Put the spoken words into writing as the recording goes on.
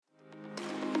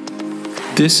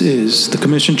This is the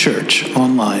Commission Church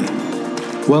Online.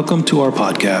 Welcome to our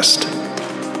podcast.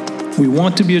 We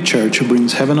want to be a church who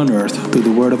brings heaven on earth through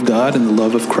the Word of God and the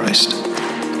love of Christ.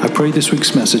 I pray this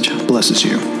week's message blesses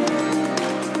you.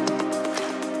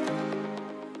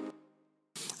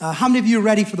 How many of you are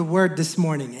ready for the Word this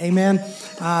morning? Amen.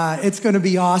 It's going to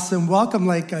be awesome. Welcome,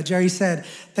 like Jerry said.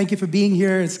 Thank you for being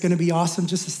here. It's going to be awesome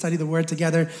just to study the Word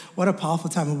together. What a powerful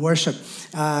time of worship.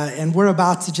 And we're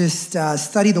about to just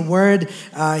study the Word.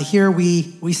 Here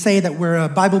we say that we're a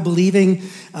Bible-believing,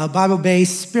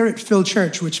 Bible-based, Spirit-filled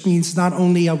church, which means not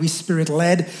only are we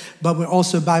Spirit-led, but we're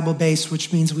also Bible-based,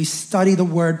 which means we study the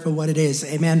Word for what it is.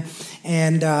 Amen.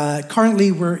 And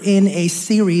currently we're in a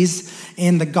series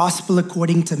in the Gospel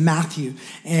according to Matthew.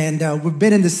 And we've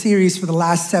been in the series for the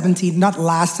last 17, not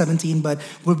last 17, but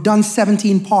we've done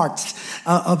 17 parts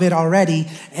of it already.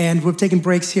 And we've taken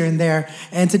breaks here and there.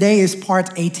 And today is part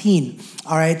 18.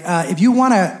 All right. If you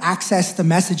want to access the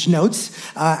message notes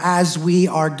as we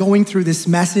are going through this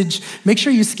message, make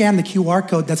sure you scan the QR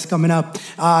code that's coming up.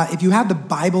 If you have the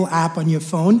Bible app on your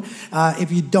phone,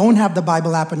 if you don't have the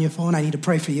Bible app on your phone, I need to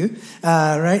pray for you.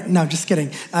 Right? No, just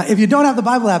kidding. If you don't have the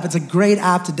Bible app, it's a great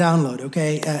app to download.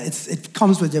 Okay. It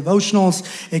comes with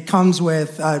devotionals. It comes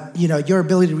with your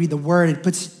ability to read the Word.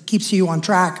 It keeps you on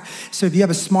track. So if you have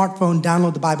a smartphone,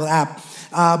 download the Bible app.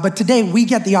 But today we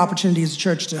get the opportunity as a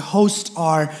church to host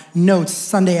our notes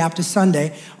Sunday after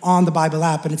Sunday on the Bible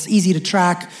app. And it's easy to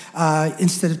track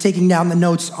instead of taking down the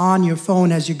notes on your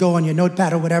phone as you go on your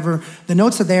notepad or whatever. The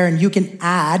notes are there and you can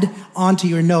add onto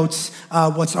your notes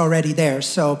what's already there.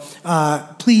 So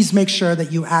please make sure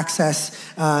that you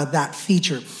access that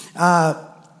feature.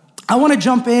 I want to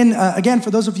jump in. Again,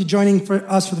 for those of you joining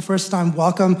us for the first time,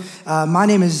 welcome. My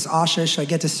name is Ashish. I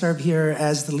get to serve here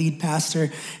as the lead pastor,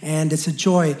 and it's a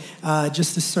joy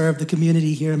just to serve the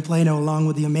community here in Plano along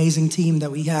with the amazing team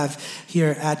that we have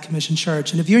here at Commission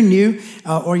Church. And if you're new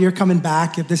or you're coming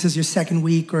back, if this is your second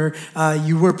week or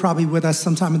you were probably with us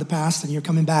sometime in the past and you're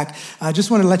coming back, I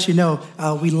just want to let you know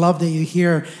we love that you're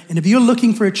here. And if you're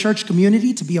looking for a church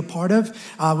community to be a part of,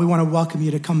 we want to welcome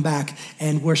you to come back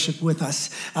and worship with us.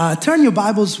 Turn your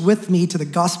Bibles with me to the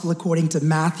Gospel according to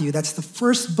Matthew. That's the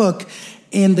first book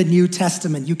in the New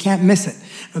Testament. You can't miss it.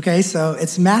 Okay, so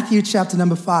it's Matthew chapter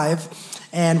number 5,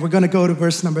 and we're going to go to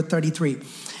verse number 33.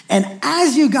 And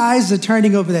as you guys are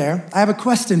turning over there, I have a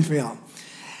question for y'all.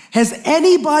 Has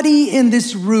anybody in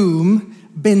this room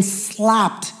been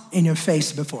slapped in your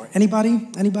face before? Anybody?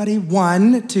 Anybody?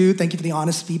 1, 2, thank you for the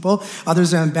honest people.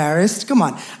 Others are embarrassed. Come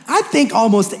on. I think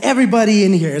almost everybody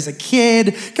in here as a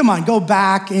kid, come on, go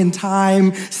back in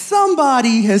time.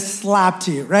 Somebody has slapped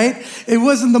you, right? It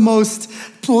wasn't the most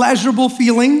pleasurable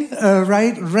feeling,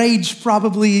 right? Rage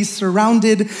probably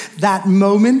surrounded that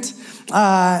moment.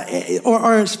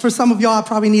 Or for some of y'all, I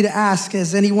probably need to ask,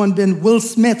 has anyone been Will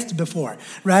Smithed before,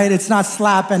 right? It's not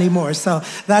slap anymore. So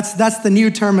that's the new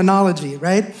terminology,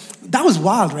 right? That was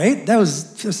wild, right? That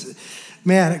was just,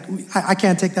 man, I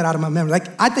can't take that out of my memory. Like,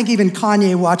 I think even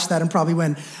Kanye watched that and probably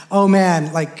went, oh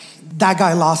man, like, that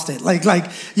guy lost it.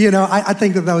 I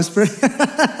think that was pretty,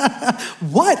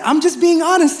 what? I'm just being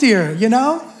honest here,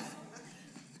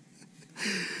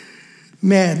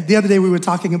 Man, the other day we were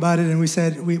talking about it and we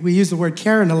said we use the word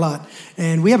Karen a lot.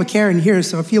 And we have a Karen here,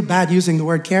 so I feel bad using the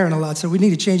word Karen a lot. So we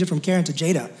need to change it from Karen to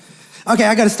Jada. Okay,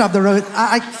 I got to stop the road.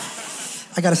 I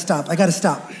got to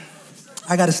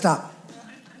stop.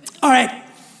 All right.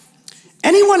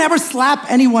 Anyone ever slap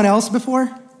anyone else before?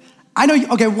 I know,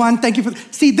 okay, 1, thank you for,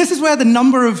 see, this is where the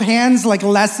number of hands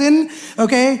lessen,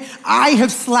 okay? I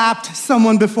have slapped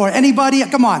someone before. Anybody?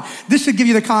 Come on, this should give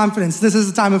you the confidence. This is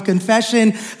a time of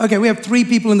confession. Okay, we have 3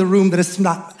 people in the room that is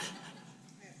not.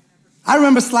 I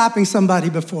remember slapping somebody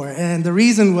before, and the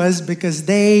reason was because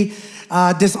they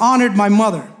dishonored my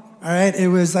mother, all right? It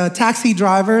was a taxi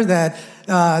driver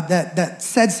that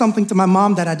said something to my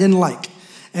mom that I didn't like,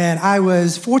 and I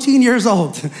was 14 years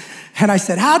old. And I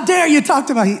said, how dare you talk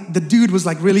to me? The dude was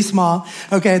really small.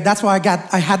 Okay, that's why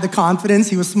I had the confidence.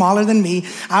 He was smaller than me.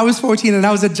 I was 14 and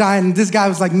I was a giant. And this guy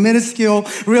was minuscule,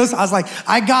 real. I was like,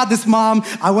 I got this, Mom.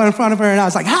 I went in front of her and I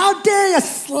was like, how dare you? I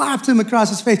slapped him across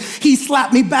his face. He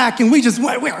slapped me back and we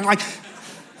were like.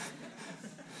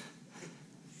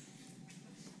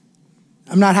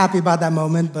 I'm not happy about that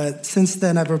moment, but since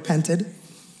then I've repented.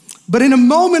 But in a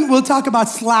moment, we'll talk about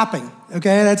slapping,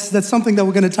 okay? That's something that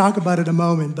we're going to talk about in a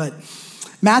moment. But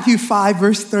Matthew 5,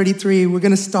 verse 33, we're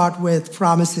going to start with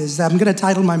promises. I'm going to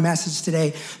title my message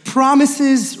today,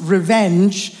 Promises,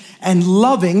 Revenge, and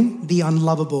Loving the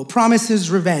Unlovable. Promises,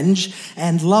 Revenge,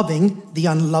 and Loving the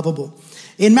Unlovable.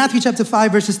 In Matthew chapter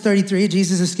 5, verses 33,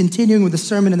 Jesus is continuing with the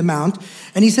Sermon on the Mount,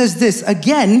 and he says this,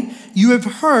 "Again, you have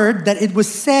heard that it was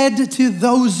said to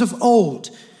those of old,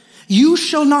 'You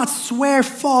shall not swear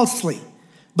falsely,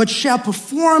 but shall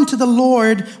perform to the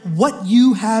Lord what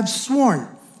you have sworn.'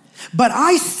 But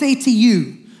I say to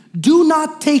you, do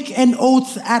not take an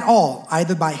oath at all,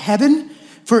 either by heaven,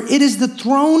 for it is the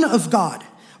throne of God,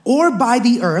 or by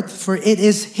the earth, for it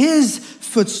is his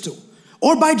footstool,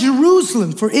 or by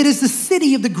Jerusalem, for it is the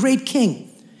city of the great king.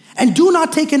 And do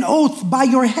not take an oath by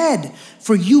your head,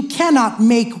 for you cannot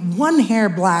make one hair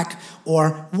black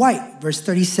or white." Verse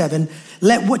 37,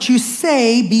 "Let what you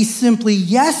say be simply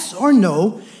yes or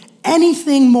no.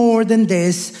 Anything more than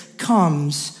this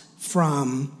comes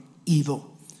from evil."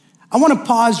 I want to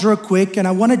pause real quick and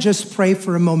I want to just pray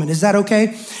for a moment. Is that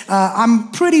okay? I'm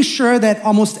pretty sure that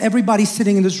almost everybody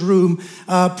sitting in this room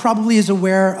probably is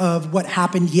aware of what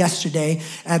happened yesterday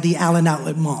at the Allen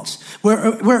Outlet Malls.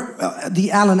 The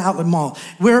Allen Outlet Mall.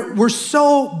 We're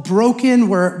so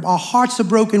broken. Our hearts are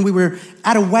broken. We were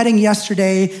at a wedding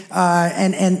yesterday,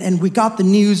 and we got the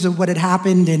news of what had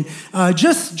happened, and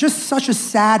just such a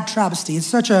sad travesty. It's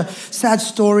such a sad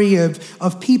story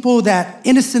of people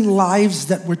innocent lives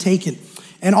that were taken.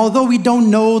 And although we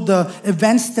don't know the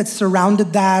events that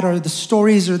surrounded that, or the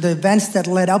stories or the events that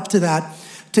led up to that,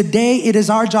 today it is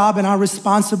our job and our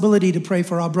responsibility to pray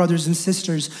for our brothers and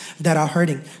sisters that are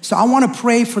hurting. So I want to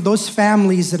pray for those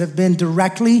families that have been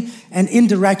directly and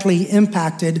indirectly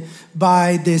impacted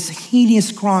by this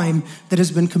heinous crime that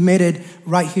has been committed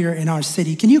right here in our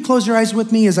city. Can you close your eyes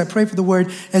with me as I pray for the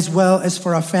word as well as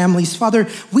for our families? Father,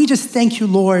 we just thank you,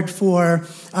 Lord, for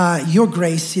your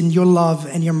grace and your love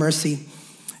and your mercy.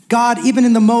 God, even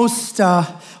in the most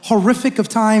horrific of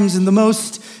times, in the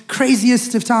most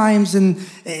craziest of times, and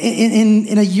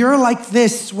in a year like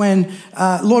this when,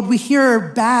 Lord, we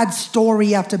hear bad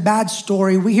story after bad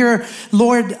story. We hear,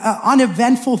 Lord,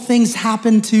 uneventful things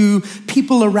happen to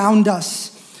people around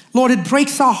us. Lord, it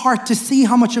breaks our heart to see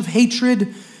how much of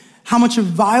hatred, how much of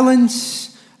violence,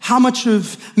 how much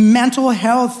of mental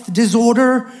health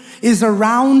disorder is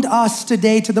around us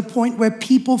today, to the point where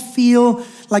people feel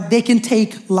like they can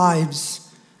take lives.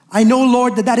 I know,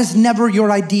 Lord, that is never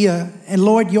your idea. And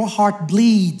Lord, your heart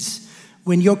bleeds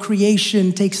when your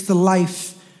creation takes the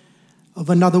life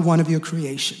of another one of your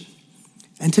creation.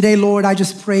 And today, Lord, I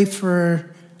just pray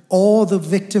for all the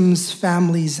victims'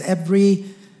 families, every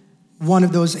one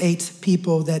of those 8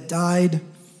 people that died,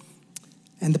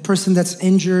 and the person that's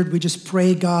injured. We just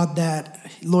pray, God,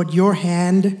 that, Lord, your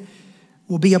hand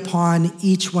will be upon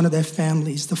each one of their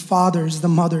families, the fathers, the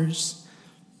mothers,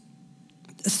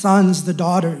 the sons, the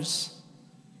daughters,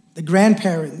 the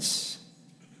grandparents,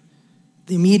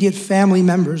 the immediate family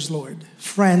members, Lord,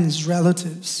 friends,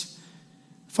 relatives.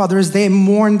 Father, as they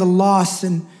mourn the loss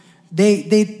and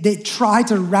they try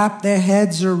to wrap their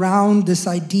heads around this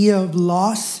idea of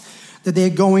loss that they're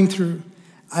going through,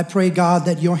 I pray, God,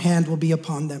 that your hand will be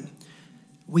upon them.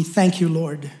 We thank you,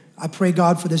 Lord. I pray,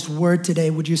 God, for this word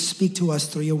today. Would you speak to us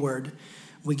through your word?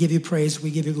 We give you praise. We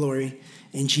give you glory.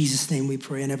 In Jesus' name we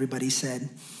pray. And everybody said,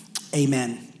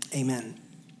 amen. Amen.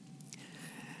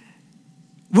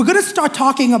 We're going to start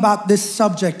talking about this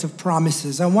subject of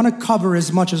promises. I want to cover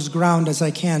as much ground as I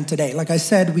can today. Like I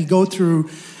said, we go through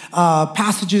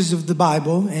passages of the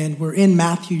Bible, and we're in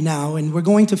Matthew now, and we're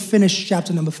going to finish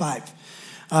chapter number 5.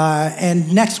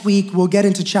 And next week, we'll get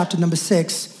into chapter number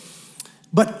 6.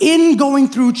 But in going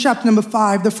through chapter number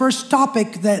 5, the first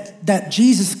topic that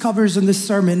Jesus covers in this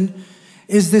sermon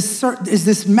is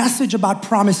this message about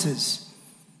promises.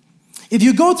 If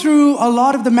you go through a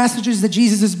lot of the messages that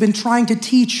Jesus has been trying to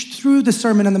teach through the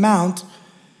Sermon on the Mount,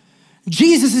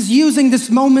 Jesus is using this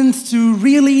moment to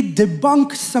really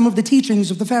debunk some of the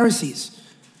teachings of the Pharisees.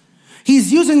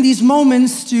 He's using these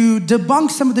moments to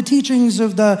debunk some of the teachings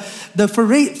of the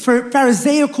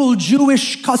Pharisaical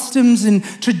Jewish customs and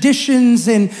traditions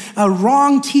and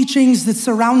wrong teachings that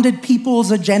surrounded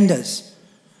people's agendas.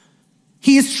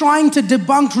 He is trying to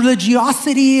debunk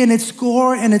religiosity and its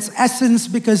core and its essence,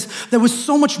 because there was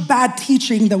so much bad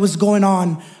teaching that was going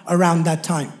on around that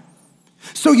time.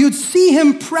 So you'd see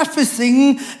him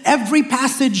prefacing every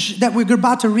passage that we're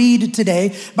about to read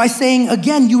today by saying,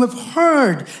 again, you have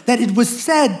heard that it was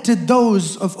said to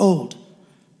those of old.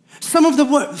 Some of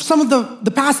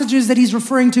the passages that he's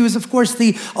referring to is, of course,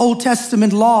 the Old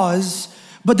Testament laws,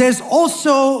 but there's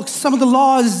also some of the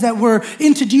laws that were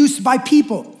introduced by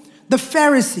people, the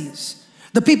Pharisees,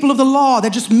 the people of the law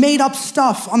that just made up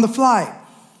stuff on the fly.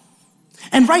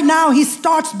 And right now, he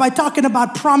starts by talking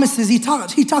about promises. He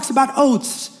talks about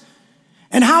oaths.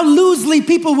 and how loosely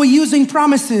people were using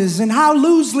promises, and how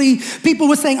loosely people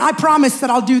were saying, I promise that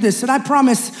I'll do this, and I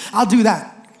promise I'll do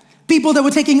that. People that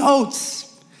were taking oaths.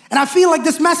 And I feel like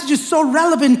this message is so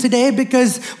relevant today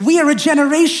because we are a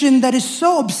generation that is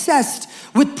so obsessed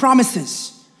with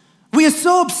promises. We are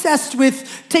so obsessed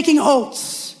with taking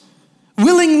oaths.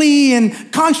 Willingly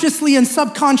and consciously and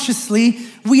subconsciously,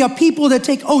 we are people that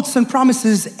take oaths and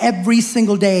promises every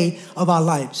single day of our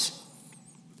lives.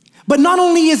 But not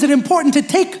only is it important to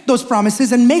take those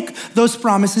promises and make those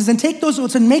promises and take those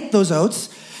oaths and make those oaths,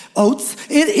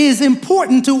 it is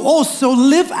important to also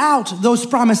live out those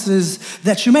promises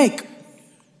that you make.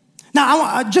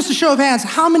 Now, just a show of hands,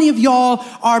 how many of y'all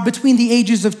are between the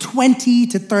ages of 20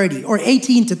 to 30 or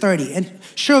 18 to 30? And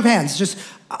show of hands, just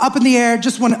up in the air,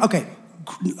 just one, okay.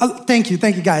 Thank you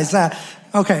guys.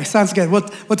 Okay, sounds good. We'll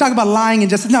talk about lying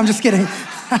and no, I'm just kidding.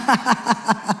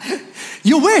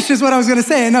 You wish is what I was gonna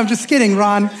say. No, I'm just kidding,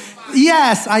 Ron.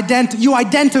 Yes, you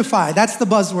identify. That's the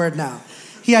buzzword now.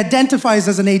 He identifies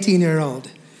as an 18-year-old.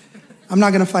 I'm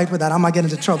not gonna fight with that. I might get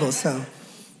into trouble, so.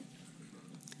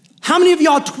 How many of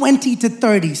y'all 20 to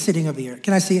 30 sitting over here?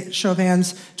 Can I see it? Show of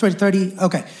hands, 20, 30,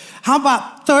 okay. How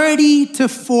about 30 to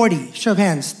 40? Show of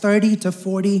hands, 30 to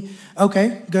 40,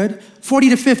 okay, good. 40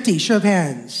 to 50, show of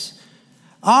hands.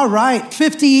 All right,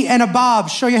 50 and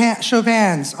above, show of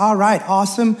hands. All right,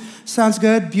 awesome, sounds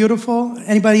good, beautiful.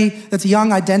 Anybody that's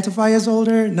young identify as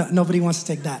older? No, nobody wants to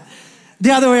take that.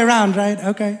 The other way around, right?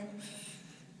 Okay.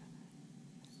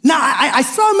 Now, I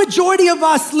saw a majority of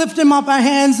us lifting up our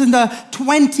hands in the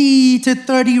 20 to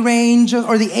 30 range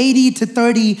or the 80 to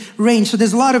 30 range. So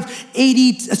there's a lot of the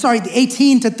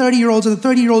 18 to 30-year-olds and the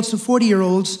 30-year-olds to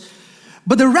 40-year-olds.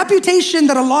 But the reputation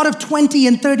that a lot of 20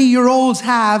 and 30-year-olds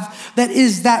have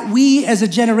is that we as a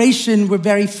generation were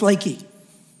very flaky.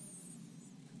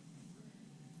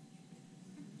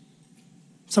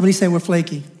 Somebody say we're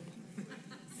flaky.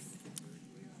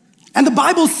 And the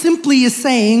Bible simply is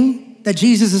saying that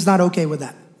Jesus is not okay with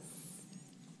that.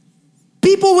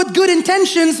 People with good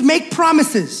intentions make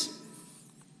promises.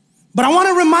 But I want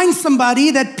to remind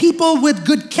somebody that people with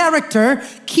good character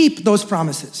keep those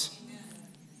promises.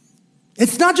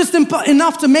 It's not just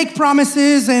enough to make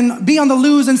promises and be on the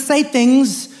loose and say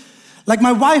things. Like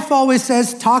my wife always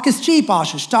says, talk is cheap,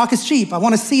 Ashish, talk is cheap. I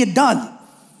want to see it done.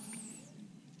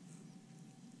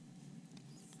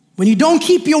 When you don't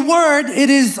keep your word, it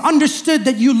is understood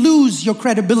that you lose your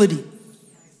credibility.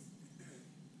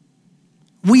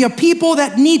 We are people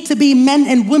that need to be men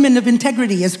and women of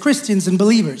integrity as Christians and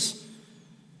believers.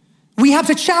 We have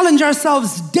to challenge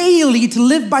ourselves daily to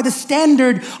live by the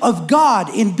standard of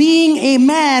God in being a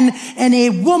man and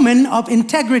a woman of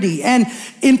integrity. And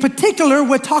in particular,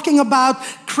 we're talking about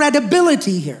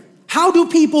credibility here. How do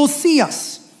people see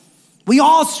us? We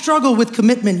all struggle with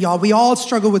commitment, y'all. We all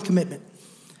struggle with commitment.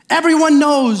 Everyone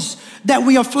knows that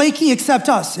we are flaky except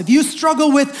us. If you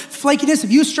struggle with flakiness,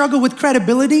 if you struggle with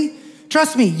credibility,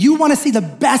 trust me, you want to see the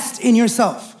best in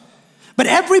yourself. But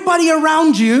everybody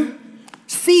around you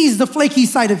sees the flaky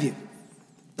side of you.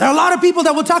 There are a lot of people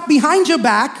that will talk behind your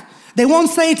back. They won't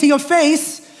say it to your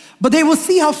face, but they will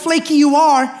see how flaky you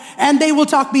are, and they will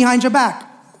talk behind your back.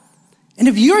 And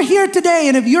if you're here today,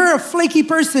 and if you're a flaky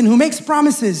person who makes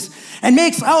promises and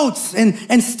makes oaths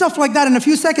and stuff like that, in a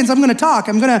few seconds I'm gonna talk.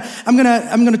 I'm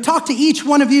gonna talk to each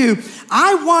one of you.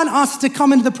 I want us to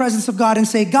come into the presence of God and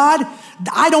say, God,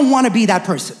 I don't want to be that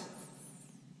person.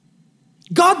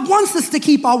 God wants us to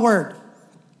keep our word.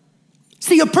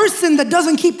 See, a person that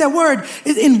doesn't keep their word,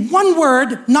 in one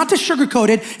word, not to sugarcoat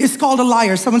it, is called a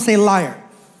liar. Someone say liar.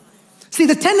 See,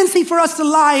 the tendency for us to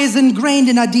lie is ingrained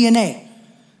in our DNA.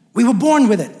 We were born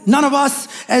with it. None of us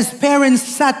as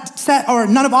parents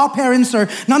none of our parents or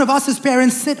none of us as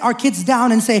parents sit our kids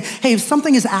down and say, hey, if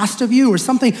something is asked of you or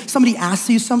somebody asks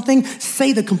you something,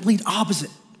 say the complete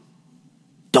opposite.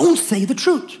 Don't say the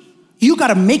truth. You got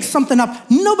to make something up.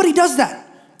 Nobody does that.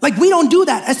 Like, we don't do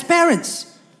that as parents.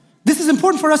 This is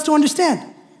important for us to understand.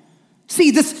 See,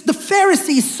 the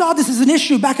Pharisees saw this as an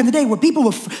issue back in the day where people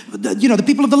were, the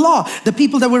people of the law, the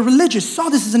people that were religious saw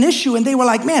this as an issue, and they were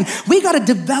like, man, we got to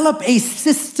develop a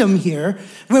system here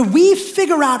where we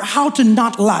figure out how to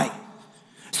not lie.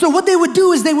 So what they would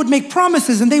do is they would make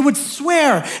promises and they would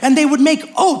swear and they would make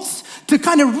oaths to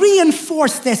kind of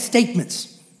reinforce their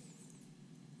statements.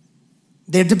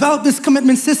 They developed this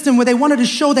commitment system where they wanted to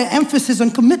show their emphasis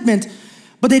on commitment,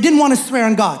 but they didn't want to swear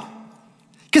on God.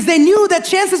 Because they knew that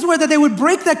chances were that they would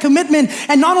break that commitment,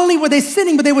 and not only were they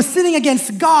sinning, but they were sinning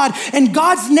against God, and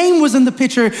God's name was in the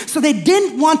picture, so they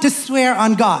didn't want to swear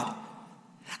on God.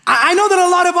 I know that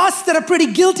a lot of us that are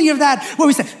pretty guilty of that, where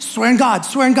we say, swear on God,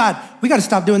 swear on God. We got to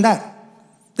stop doing that.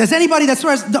 There's anybody that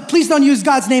swears, please don't use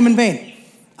God's name in vain.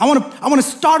 I want to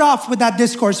start off with that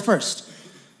discourse first.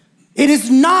 It is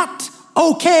not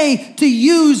okay to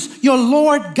use your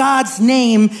Lord God's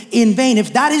name in vain.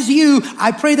 If that is you,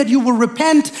 I pray that you will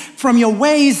repent from your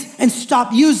ways and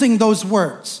stop using those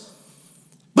words.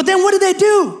 But then what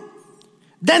do?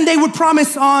 Then they would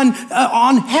promise on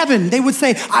heaven. They would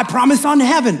say, I promise on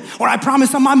heaven, or I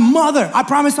promise on my mother, I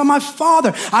promise on my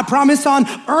father, I promise on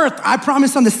earth, I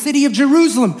promise on the city of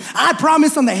Jerusalem, I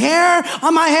promise on the hair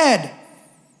on my head.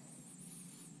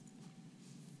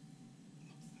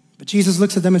 But Jesus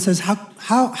looks at them and says,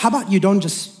 how about you don't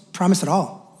just promise at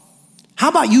all? How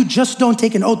about you just don't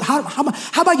take an oath? How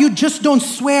about you just don't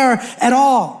swear at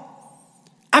all?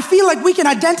 I feel like we can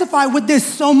identify with this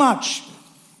so much.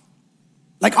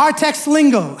 Like our text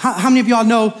lingo. How many of y'all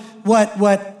know what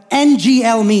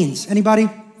NGL means? Anybody?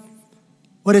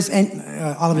 What is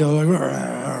all of you?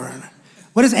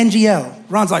 What is NGL?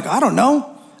 Ron's like, I don't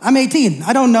know. I'm 18.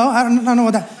 I don't know. I don't know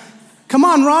what that. Come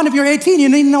on, Ron. If you're 18, you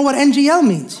need to know what NGL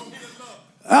means.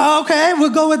 Okay, we'll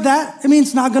go with that. It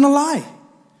means not gonna lie.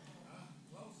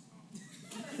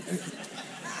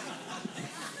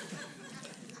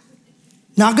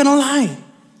 Not gonna lie.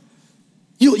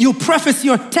 You preface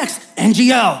your text,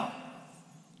 NGL,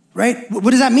 right?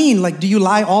 What does that mean? Like, do you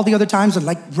lie all the other times and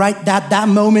like right that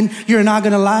moment you're not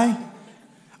gonna lie?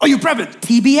 Oh, you preface,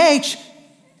 TBH.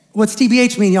 What's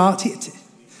TBH mean, y'all?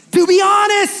 To be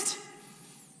honest.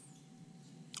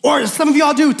 Or some of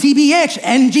y'all do TBH,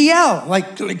 NGL,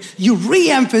 like you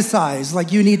re-emphasize,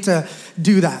 like you need to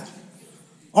do that.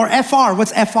 Or FR,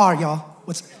 what's FR, y'all?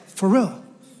 What's for real?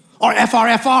 Or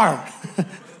FR.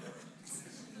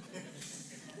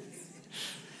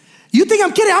 You think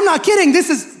I'm kidding? I'm not kidding.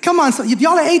 Come on, so if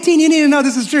y'all are 18, you need to know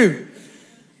this is true.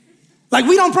 Like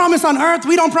we don't promise on earth,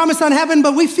 we don't promise on heaven,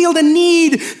 but we feel the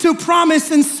need to promise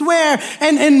and swear.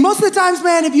 And most of the times,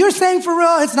 man, if you're saying for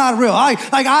real, it's not real.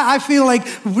 I feel like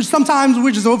sometimes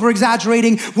we're just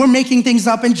over-exaggerating, we're making things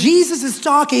up, and Jesus is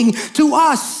talking to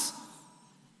us.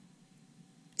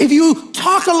 If you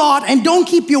talk a lot and don't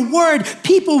keep your word,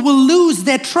 people will lose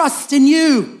their trust in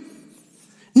you.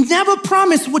 Never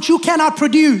promise what you cannot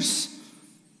produce.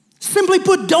 Simply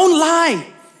put, don't lie.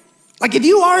 Like if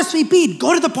you RSVP'd,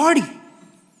 go to the party.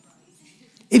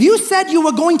 If you said you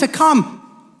were going to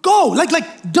come, go.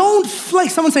 Like don't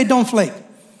flake. Someone say don't flake.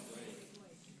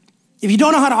 If you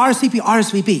don't know how to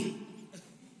RSVP.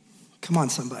 Come on,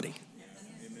 somebody.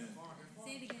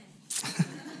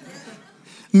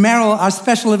 Meryl, our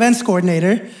special events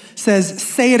coordinator, says,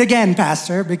 say it again,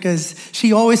 Pastor, because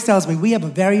she always tells me we have a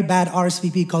very bad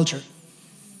RSVP culture.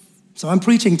 So I'm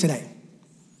preaching today.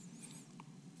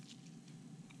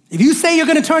 If you say you're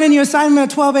going to turn in your assignment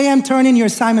at 12 a.m., turn in your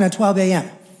assignment at 12 a.m.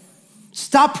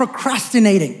 Stop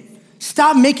procrastinating.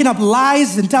 Stop making up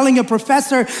lies and telling your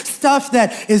professor stuff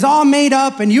that is all made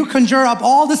up and you conjure up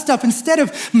all this stuff. Instead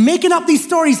of making up these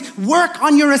stories, work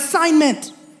on your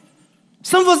assignment.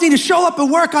 Some of us need to show up at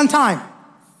work on time.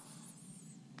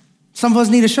 Some of us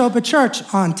need to show up at church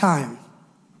on time.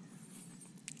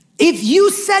 If you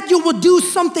said you would do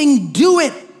something, do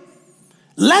it.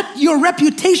 Let your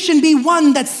reputation be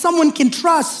one that someone can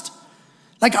trust.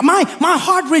 Like my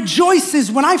heart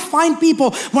rejoices when I find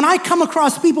people, when I come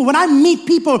across people, when I meet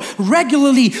people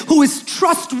regularly who is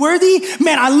trustworthy.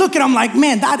 Man, I look at them like,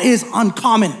 man, that is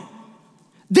uncommon.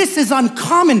 This is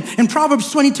uncommon. In Proverbs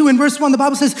 22 and verse 1, the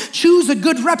Bible says, choose a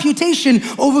good reputation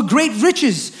over great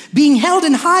riches. Being held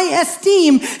in high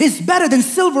esteem is better than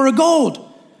silver or gold.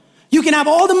 You can have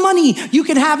all the money you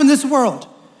can have in this world.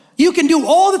 You can do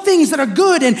all the things that are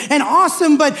good and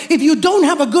awesome, but if you don't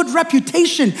have a good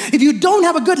reputation, if you don't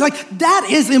have a good, that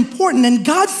is important. And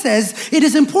God says it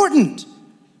is important.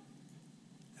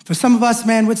 For some of us,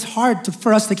 man, it's hard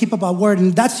for us to keep up our word,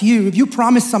 and that's you. If you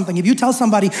promise something, if you tell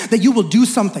somebody that you will do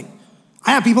something.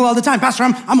 I have people all the time, Pastor,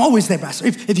 I'm always there, Pastor.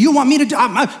 If you want me to do,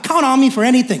 count on me for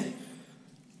anything.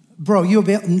 Bro, you'll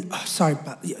bail. Sorry,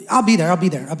 I'll be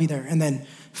there. And then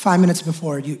 5 minutes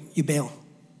before, you bail.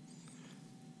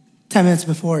 10 minutes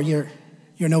before, you're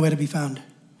nowhere to be found.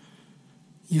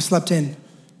 You slept in.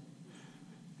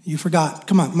 You forgot.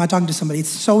 Come on, am I talking to somebody? It's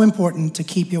so important to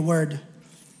keep your word.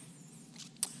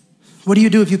 What do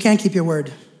you do if you can't keep your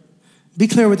word? Be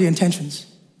clear with your intentions.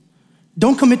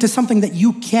 Don't commit to something that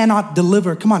you cannot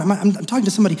deliver. Come on, I'm talking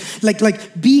to somebody.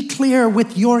 Like, be clear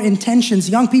with your intentions.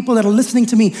 Young people that are listening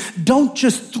to me, don't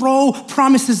just throw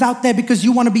promises out there because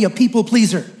you want to be a people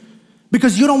pleaser,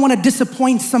 because you don't want to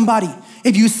disappoint somebody.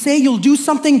 If you say you'll do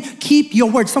something, keep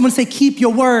your word. Someone say, keep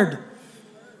your word.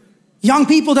 Young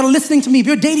people that are listening to me, if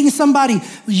you're dating somebody,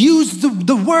 use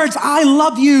the words, I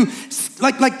love you.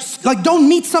 Like don't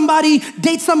meet somebody,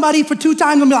 date somebody for 2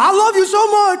 times and be like, I love you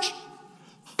so much.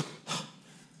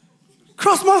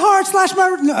 Cross my heart, slash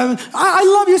my, I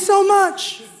love you so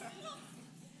much.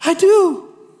 I do.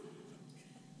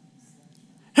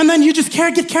 And then you just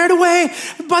get carried away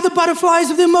by the butterflies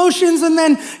of the emotions, and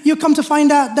then you come to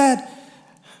find out that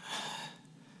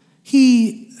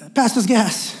he passed his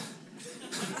gas.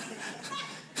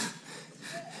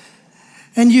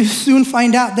 And you soon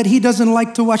find out that he doesn't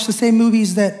like to watch the same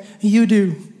movies that you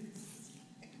do.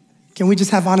 Can we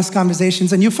just have honest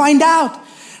conversations? And you find out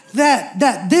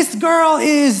that this girl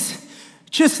is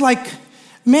just like,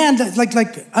 man, like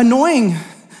annoying.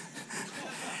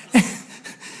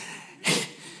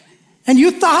 And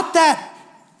you thought that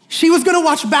she was gonna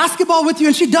watch basketball with you,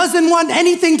 and she doesn't want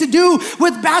anything to do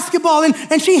with basketball,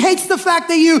 and she hates the fact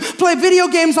that you play video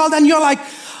games all day, and you're like,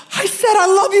 I said I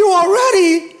love you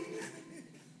already.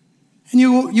 And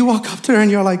you walk up to her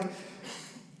and you're like,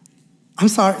 I'm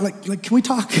sorry, like can we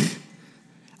talk?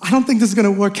 I don't think this is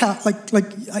gonna work out.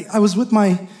 I was with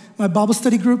my Bible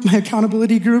study group, my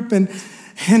accountability group, and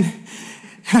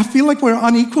I feel like we're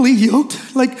unequally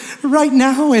yoked, like right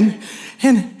now, and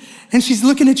she's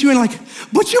looking at you and like,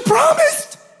 but you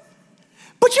promised.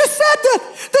 But you said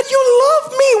that you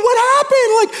love me. What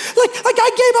happened? Like I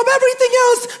gave up everything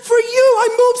else for you. I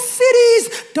moved cities.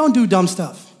 Don't do dumb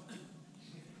stuff.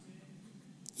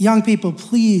 Young people,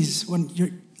 please, when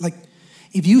you're like,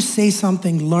 if you say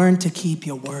something, learn to keep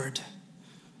your word.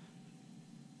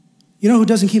 You know who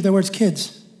doesn't keep their words?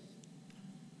 Kids.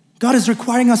 God is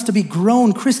requiring us to be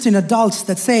grown Christian adults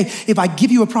that say, if I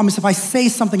give you a promise, if I say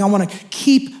something, I want to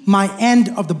keep my end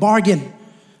of the bargain.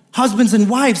 Husbands and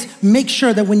wives, make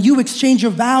sure that when you exchange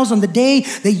your vows on the day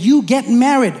that you get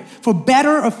married, for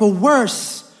better or for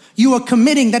worse, you are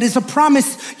committing. That is a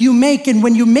promise you make. And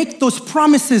when you make those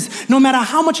promises, no matter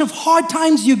how much of hard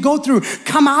times you go through,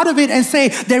 come out of it and say,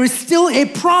 there is still a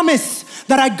promise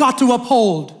that I got to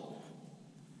uphold.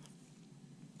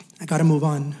 I got to move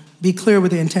on. Be clear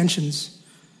with the intentions.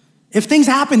 If things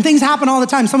happen all the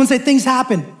time. Someone say things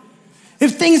happen.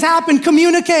 If things happen,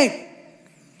 communicate.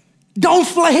 Don't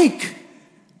flake.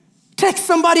 Text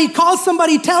somebody, call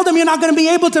somebody, tell them you're not going to be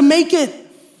able to make it.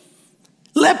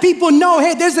 Let people know,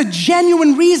 hey, there's a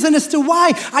genuine reason as to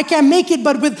why I can't make it,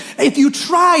 but have you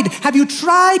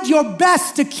tried your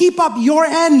best to keep up your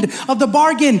end of the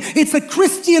bargain? It's a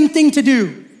Christian thing to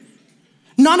do,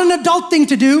 not an adult thing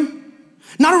to do.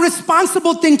 Not a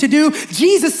responsible thing to do.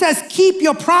 Jesus says, keep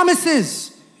your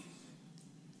promises.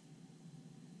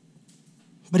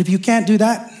 But if you can't do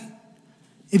that,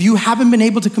 if you haven't been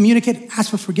able to communicate,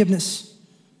 ask for forgiveness.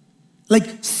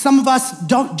 Like some of us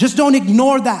don't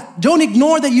ignore that. Don't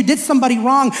ignore that you did somebody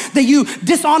wrong, that you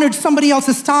dishonored somebody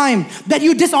else's time, that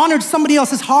you dishonored somebody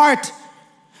else's heart.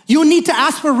 You need to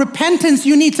ask for repentance.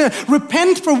 You need to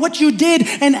repent for what you did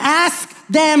and ask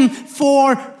them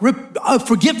for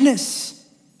forgiveness.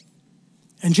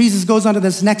 And Jesus goes on to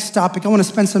this next topic. I want to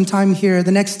spend some time here.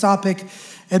 The next topic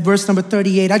at verse number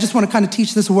 38. I just want to kind of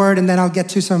teach this word and then I'll get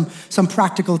to some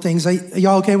practical things. Are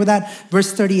y'all okay with that?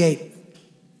 Verse 38.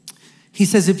 He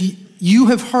says, if you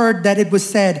have heard that it was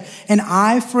said, an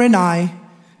eye for an eye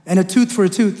and a tooth for a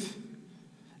tooth.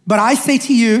 But I say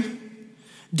to you,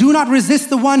 do not resist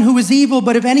the one who is evil,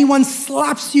 but if anyone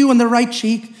slaps you on the right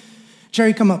cheek,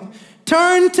 Jerry, come up.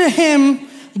 Turn to him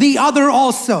the other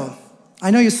also. I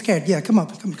know you're scared. Yeah, come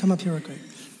up here real quick.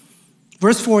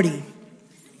 Verse 40.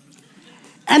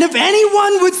 And if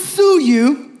anyone would sue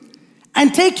you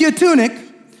and take your tunic,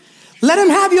 let him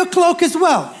have your cloak as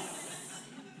well.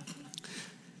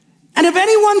 And if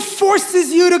anyone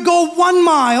forces you to go 1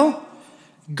 mile,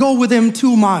 go with him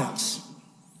 2 miles.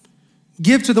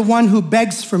 Give to the one who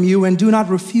begs from you, and do not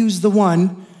refuse the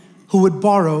one who would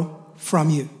borrow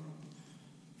from you.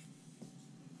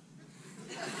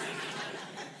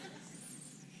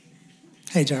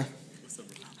 Hey, Jerry.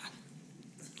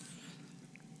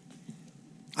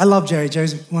 I love Jerry.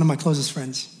 Jerry's one of my closest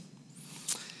friends.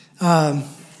 The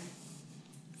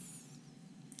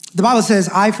Bible says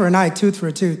eye for an eye, tooth for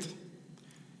a tooth.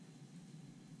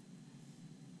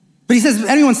 But he says, if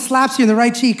anyone slaps you in the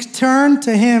right cheek, turn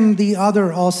to him the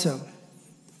other also.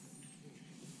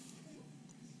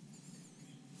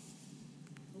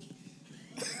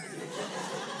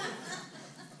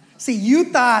 You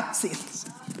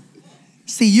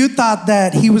thought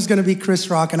that he was going to be Chris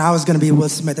Rock and I was going to be Will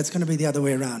Smith. It's going to be the other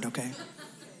way around, okay?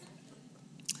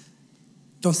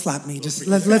 Don't slap me.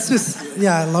 Let's just,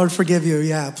 Lord forgive you.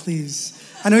 Yeah, please.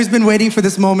 I know he's been waiting for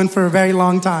this moment for a very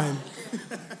long time.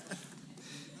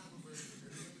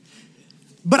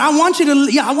 But I want you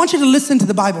to listen to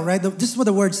the Bible, right? This is what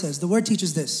the word says. The word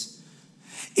teaches this.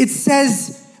 It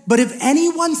says, but if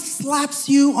anyone slaps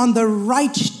you on the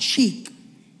right cheek.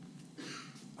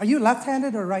 Are you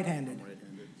left-handed or right-handed?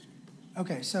 Right-handed.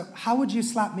 Okay, so how would you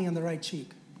slap me on the right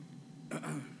cheek?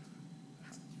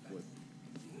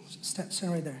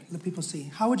 Stand right there. Let people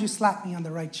see. How would you slap me on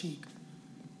the right cheek?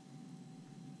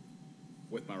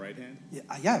 With my right hand?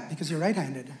 Yeah, because you're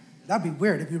right-handed. That'd be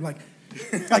weird if you're like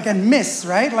and miss,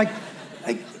 right? Like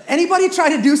anybody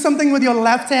try to do something with your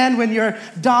left hand when your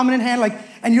dominant hand,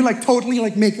 and you're totally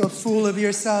make a fool of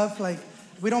yourself?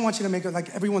 We don't want you to make it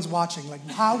everyone's watching.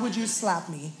 How would you slap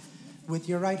me with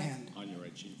your right hand? On your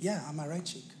right cheek? Yeah, on my right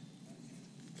cheek.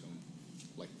 Come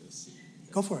like this.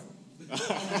 Go for it.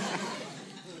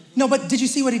 No, but did you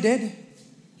see what he did?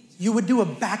 You would do a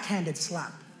backhanded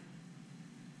slap.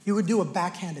 You would do a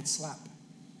backhanded slap.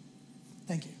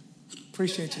 Thank you.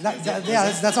 Appreciate you.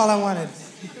 That's all I wanted.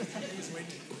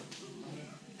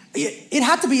 It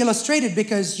had to be illustrated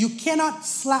because you cannot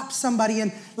slap somebody.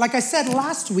 And like I said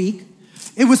last week,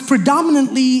 it was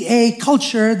predominantly a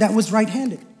culture that was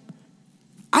right-handed.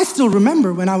 I still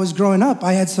remember when I was growing up,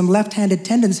 I had some left-handed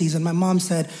tendencies, and my mom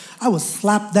said, I will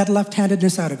slap that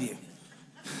left-handedness out of you.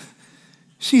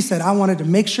 She said, I wanted to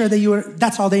make sure that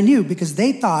that's all they knew, because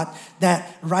they thought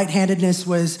that right-handedness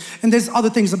was, and there's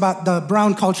other things about the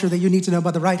brown culture that you need to know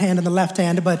about the right hand and the left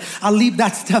hand, but I'll leave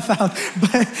that stuff out.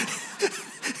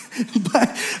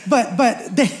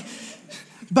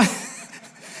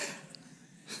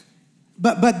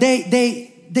 But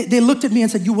they looked at me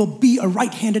and said, you will be a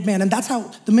right-handed man. And that's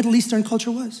how the Middle Eastern culture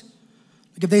was.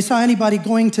 If they saw anybody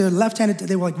going to left-handed,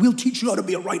 they were like, we'll teach you how to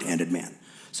be a right-handed man.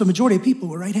 So majority of people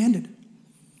were right-handed.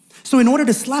 So in order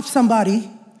to slap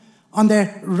somebody on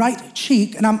their right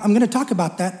cheek, and I'm going to talk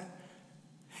about that,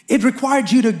 it required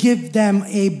you to give them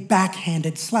a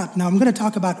backhanded slap. Now, I'm going to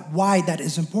talk about why that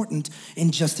is important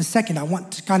in just a second. I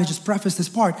want to kind of just preface this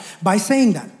part by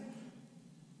saying that.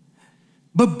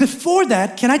 But before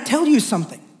that, can I tell you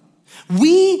something?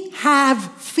 We have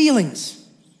feelings.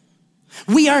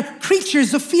 We are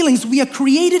creatures of feelings. We are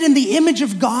created in the image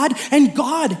of God, and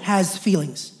God has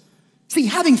feelings. See,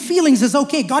 having feelings is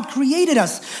okay. God created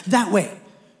us that way.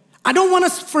 I don't want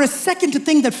us for a second to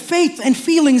think that faith and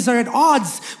feelings are at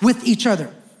odds with each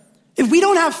other. If we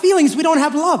don't have feelings, we don't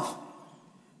have love.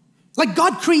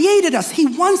 God created us. He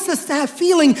wants us to have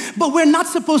feeling, but we're not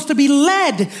supposed to be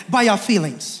led by our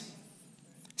feelings.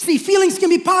 See, feelings can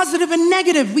be positive and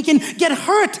negative. We can get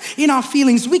hurt in our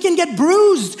feelings. We can get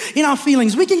bruised in our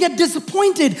feelings. We can get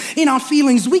disappointed in our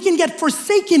feelings. We can get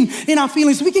forsaken in our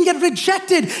feelings. We can get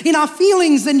rejected in our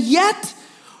feelings. And yet,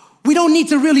 we don't need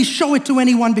to really show it to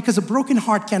anyone because a broken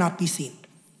heart cannot be seen.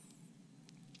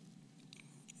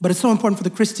 But it's so important for the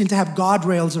Christian to have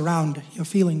guardrails around your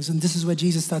feelings. And this is what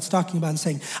Jesus starts talking about and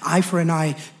saying, eye for an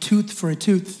eye, tooth for a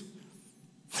tooth.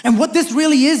 And what this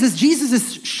really is Jesus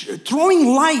is throwing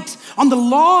light on the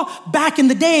law back in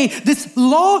the day. This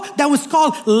law that was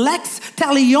called lex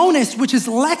talionis, which is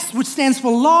lex, which stands for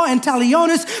law, and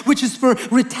talionis, which is for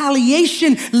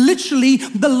retaliation, literally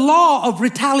the law of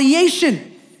retaliation.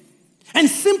 And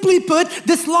simply put,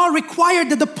 this law required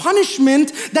that the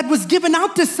punishment that was given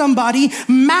out to somebody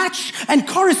match and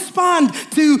correspond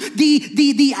to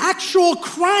the actual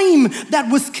crime that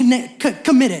was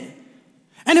committed.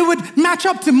 And it would match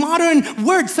up to modern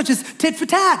words such as tit for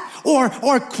tat or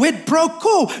quid pro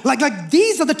quo. Like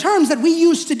these are the terms that we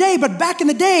use today, but back in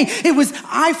the day, it was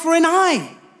eye for an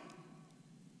eye.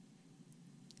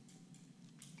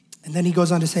 And then he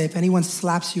goes on to say, if anyone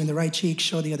slaps you in the right cheek,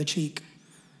 show the other cheek.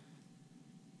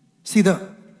 See, the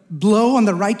blow on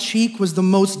the right cheek was the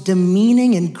most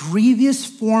demeaning and grievous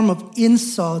form of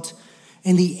insult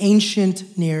in the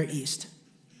ancient Near East.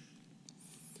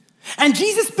 And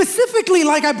Jesus specifically,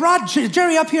 like I brought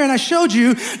Jerry up here and I showed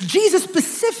you, Jesus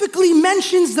specifically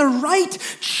mentions the right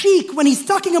cheek when he's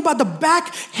talking about the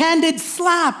backhanded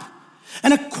slap.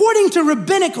 And according to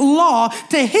rabbinic law,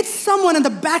 to hit someone in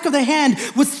the back of the hand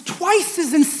was twice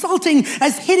as insulting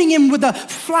as hitting him with the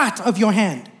flat of your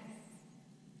hand.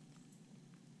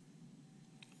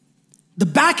 The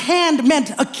backhand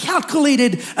meant a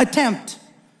calculated attempt.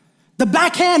 The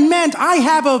backhand meant I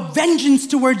have a vengeance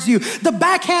towards you. The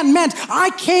backhand meant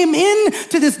I came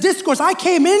into this discourse. I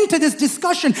came into this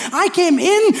discussion. I came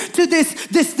into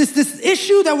this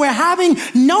issue that we're having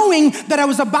knowing that I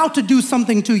was about to do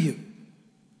something to you,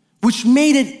 which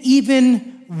made it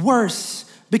even worse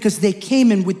because they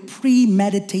came in with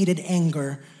premeditated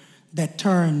anger that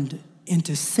turned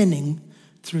into sinning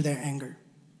through their anger.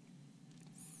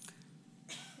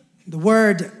 The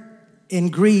word in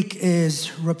Greek is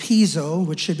rapizo,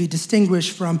 which should be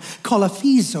distinguished from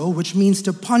kolaphizo, which means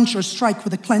to punch or strike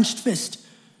with a clenched fist.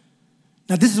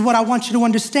 Now, this is what I want you to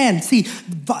understand. See,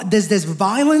 there's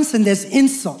violence and there's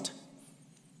insult.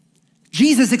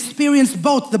 Jesus experienced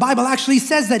both. The Bible actually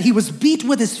says that he was beat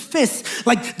with his fists,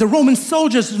 like the Roman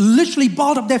soldiers literally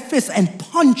balled up their fists and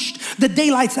punched the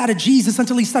daylights out of Jesus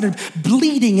until he started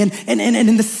bleeding. And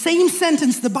in the same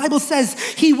sentence, the Bible says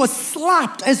he was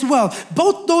slapped as well.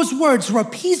 Both those words,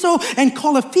 rapizo and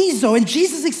colifizo, and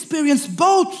Jesus experienced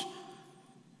both.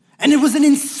 And it was an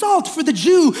insult for the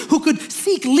Jew who could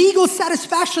seek legal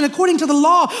satisfaction according to the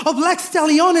law of lex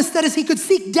talionis, that is, he could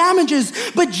seek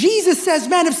damages. But Jesus says,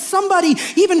 man, if somebody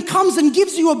even comes and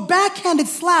gives you a backhanded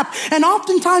slap, and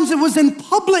oftentimes it was in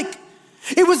public,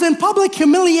 it was in public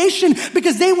humiliation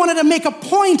because they wanted to make a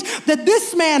point that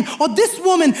this man or this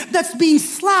woman that's being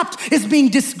slapped is being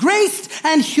disgraced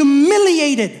and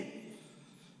humiliated.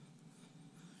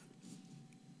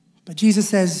 But Jesus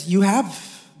says, you have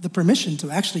the permission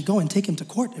to actually go and take him to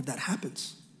court if that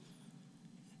happens.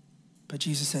 But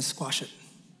Jesus says, squash it.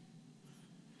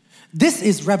 This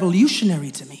is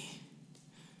revolutionary to me.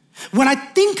 When I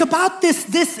think about this,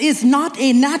 this is not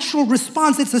a natural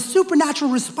response. It's a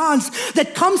supernatural response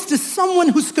that comes to someone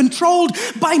who's controlled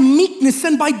by meekness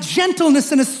and by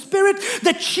gentleness and a spirit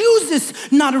that chooses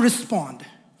not to respond.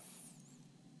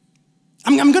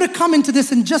 I'm going to come into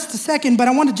this in just a second, but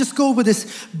I want to just go over these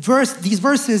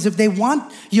verses. If they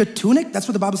want your tunic, that's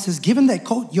what the Bible says, give them that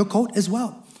coat, your coat as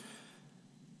well.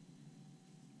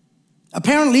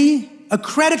 Apparently, a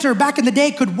creditor back in the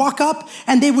day could walk up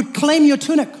and they would claim your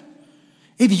tunic.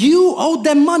 If you owed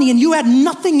them money and you had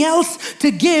nothing else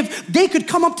to give, they could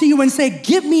come up to you and say,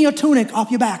 give me your tunic off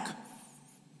your back.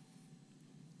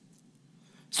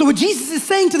 So what Jesus is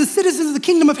saying to the citizens of the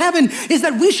kingdom of heaven is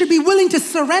that we should be willing to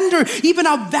surrender even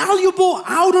our valuable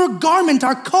outer garment,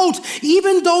 our coat,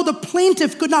 even though the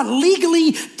plaintiff could not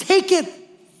legally take it.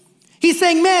 He's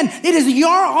saying, man, it is your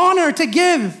honor to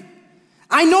give.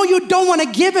 I know you don't want to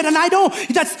give it, and I know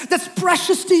that's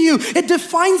precious to you. It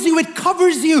defines you, it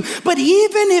covers you. But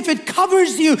even if it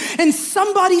covers you and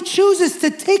somebody chooses to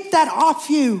take that off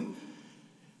you,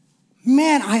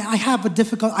 man, I have a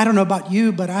difficult, I don't know about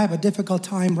you, but I have a difficult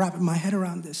time wrapping my head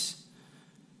around this.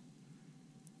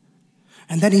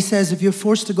 And then he says, if you're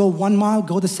forced to go 1 mile,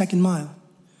 go the 2nd mile.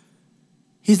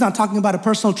 He's not talking about a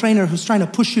personal trainer who's trying to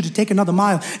push you to take another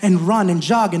mile and run and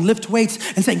jog and lift weights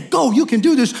and saying, go, you can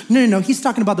do this. No. He's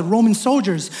talking about the Roman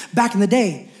soldiers back in the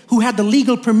day who had the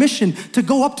legal permission to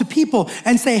go up to people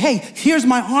and say, hey, here's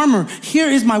my armor, here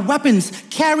is my weapons,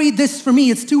 carry this for me,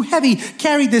 it's too heavy,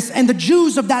 carry this. And the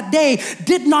Jews of that day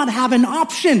did not have an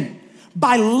option.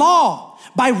 By law,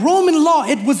 by Roman law,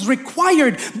 it was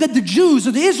required that the Jews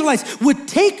or the Israelites would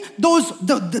take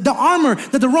the armor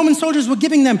that the Roman soldiers were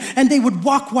giving them and they would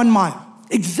walk 1 mile,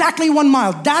 exactly 1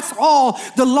 mile. That's all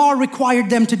the law required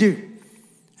them to do.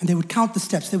 And they would count the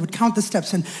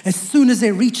steps, and as soon as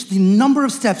they reached the number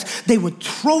of steps, they would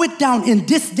throw it down in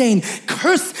disdain,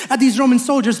 curse at these Roman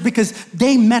soldiers because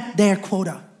they met their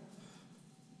quota.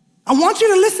 I want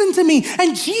you to listen to me.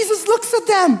 And Jesus looks at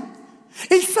them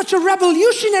in such a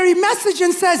revolutionary message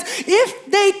and says, if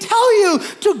they tell you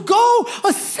to go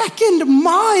a 2nd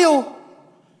mile,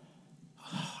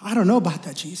 I don't know about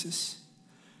that, Jesus.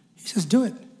 He says, do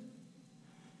it.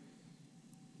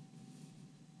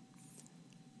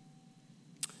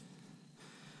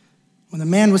 When the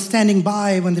man was standing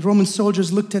by, when the Roman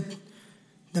soldiers looked at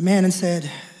the man and said,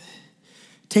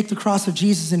 take the cross of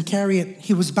Jesus and carry it,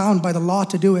 he was bound by the law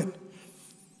to do it.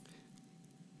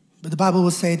 But the Bible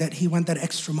will say that he went that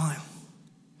extra mile.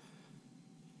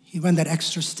 He went that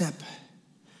extra step.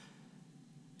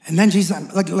 And then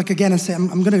Jesus, like again, I say,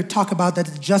 I'm going to talk about that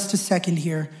in just a second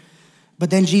here.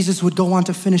 But then Jesus would go on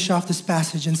to finish off this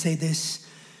passage and say this,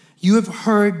 you have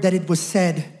heard that it was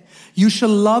said, you shall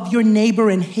love your neighbor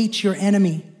and hate your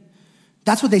enemy.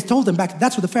 That's what they told them back.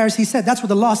 That's what the Pharisees said. That's what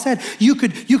the law said. You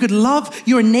could love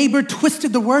your neighbor,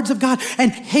 twisted the words of God,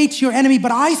 and hate your enemy.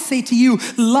 But I say to you,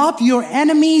 love your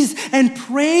enemies and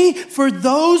pray for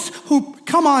those who,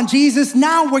 come on, Jesus,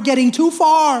 now we're getting too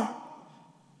far.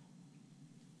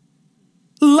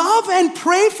 Love and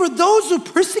pray for those who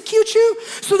persecute you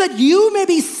so that you may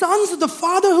be sons of the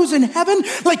Father who's in heaven.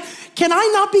 Like, can I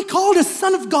not be called a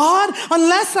son of God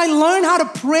unless I learn how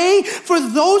to pray for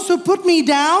those who put me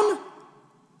down?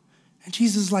 And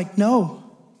Jesus is like, no,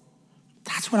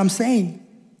 that's what I'm saying.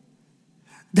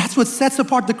 That's what sets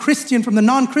apart the Christian from the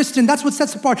non-Christian. That's what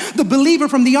sets apart the believer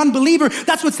from the unbeliever.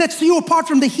 That's what sets you apart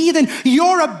from the heathen.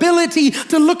 Your ability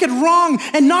to look at wrong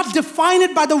and not define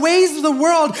it by the ways of the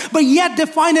world, but yet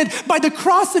define it by the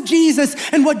cross of Jesus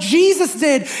and what Jesus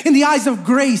did in the eyes of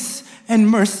grace and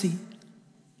mercy.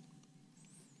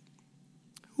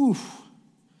 Oof.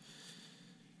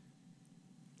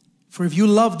 For if you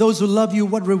love those who love you,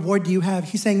 what reward do you have?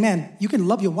 He's saying, man, you can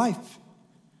love your wife.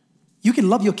 You can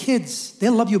love your kids.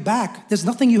 They'll love you back. There's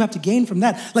nothing you have to gain from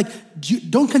that. Like,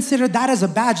 don't consider that as a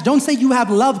badge. Don't say you have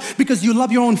love because you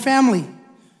love your own family.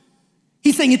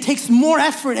 He's saying it takes more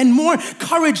effort and more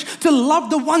courage to love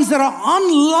the ones that are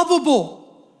unlovable.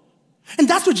 And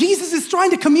that's what Jesus is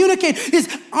trying to communicate, is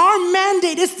our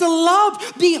mandate is to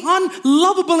love the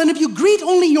unlovable. And if you greet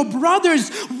only your brothers,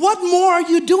 what more are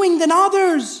you doing than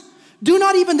others? Do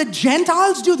not even the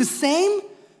Gentiles do the same?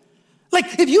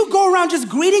 Like, if you go around just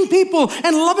greeting people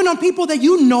and loving on people that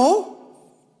you know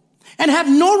and have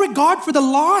no regard for the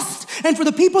lost and for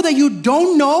the people that you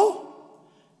don't know,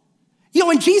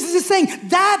 and Jesus is saying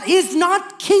that is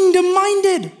not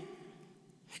kingdom-minded.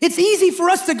 It's easy for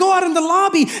us to go out in the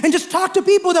lobby and just talk to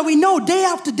people that we know day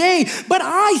after day. But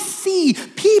I see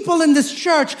people in this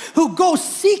church who go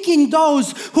seeking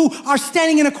those who are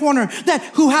standing in a corner,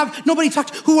 who have nobody to talk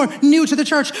to, who are new to the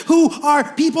church, who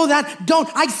are people that don't.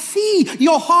 I see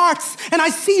your hearts and I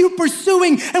see you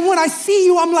pursuing. And when I see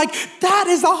you, I'm like, that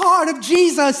is the heart of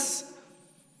Jesus.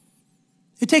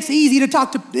 It's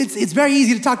very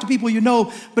easy to talk to people you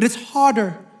know, but it's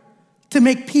harder to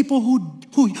make people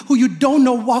who you don't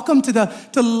know welcome to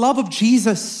the love of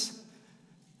Jesus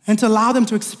and to allow them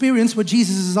to experience what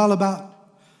Jesus is all about.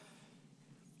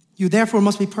 You therefore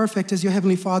must be perfect as your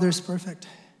heavenly Father is perfect.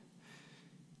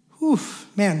 Whew,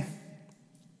 man.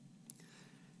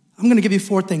 I'm going to give you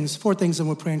four things and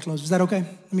we'll pray and close. Is that okay?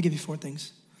 Let me give you 4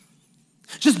 things.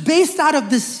 Just based out of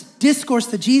this discourse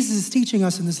that Jesus is teaching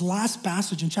us in this last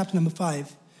passage in chapter number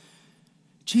 5,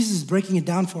 Jesus is breaking it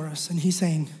down for us and he's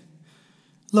saying,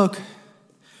 look,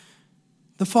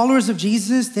 the followers of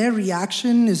Jesus, their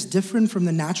reaction is different from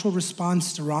the natural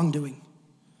response to wrongdoing.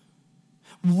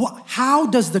 How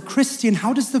does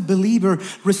the believer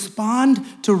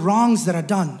respond to wrongs that are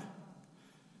done?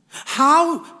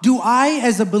 How do I,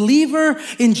 as a believer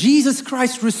in Jesus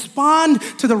Christ, respond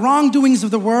to the wrongdoings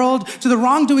of the world, to the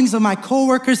wrongdoings of my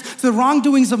coworkers, to the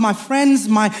wrongdoings of my friends,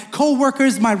 my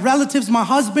coworkers, my relatives, my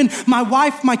husband, my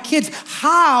wife, my kids?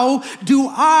 How do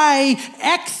I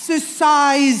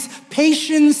exercise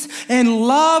patience and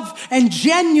love and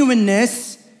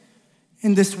genuineness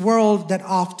in this world that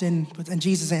often, and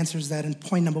Jesus answers that, and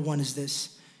point number 1 is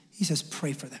this. He says,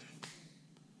 pray for them.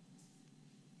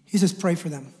 He says, pray for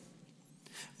them.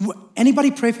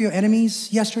 Anybody pray for your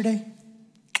enemies yesterday?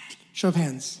 Show of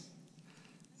hands.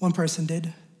 1 person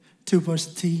did. 2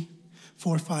 person, 3,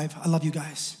 4, 5. I love you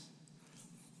guys.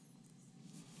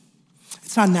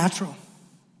 It's not natural.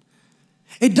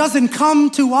 It doesn't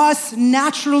come to us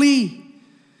naturally.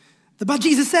 But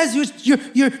Jesus says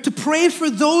you're to pray for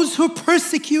those who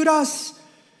persecute us.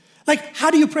 Like,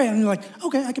 how do you pray? And you're like,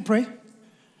 okay, I can pray.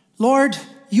 Lord,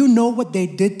 you know what they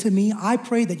did to me. I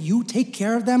pray that you take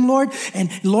care of them, Lord. And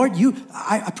Lord,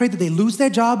 I pray that they lose their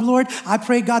job, Lord. I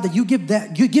pray, God, that you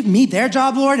give me their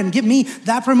job, Lord, and give me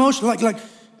that promotion. Like,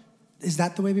 is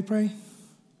that the way we pray?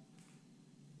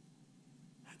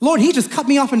 Lord, he just cut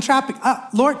me off in traffic.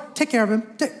 Lord, take care of him.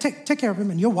 Take care of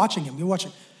him. And you're watching him. You're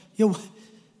watching. You're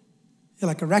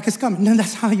like, a wreck is coming. No,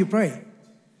 that's how you pray.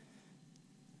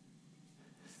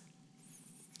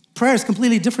 Prayer is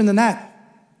completely different than that.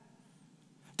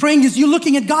 Praying is you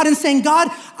looking at God and saying, God,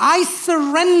 I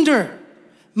surrender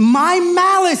my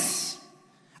malice.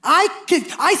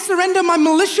 I surrender my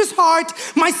malicious heart,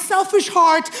 my selfish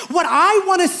heart, what I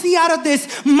want to see out of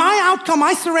this, my outcome,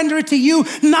 I surrender it to you.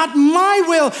 Not my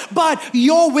will, but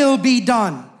your will be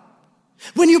done.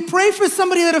 When you pray for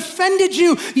somebody that offended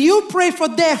you, you pray for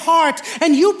their heart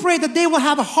and you pray that they will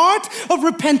have a heart of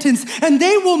repentance and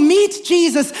they will meet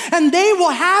Jesus and they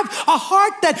will have a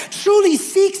heart that truly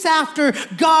seeks after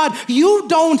God. You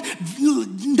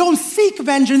don't seek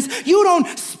vengeance. You don't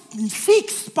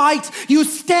seek spite. You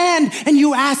stand and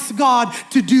you ask God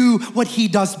to do what he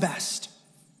does best.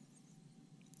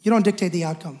 You don't dictate the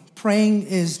outcome. Praying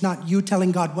is not you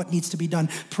telling God what needs to be done.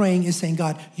 Praying is saying,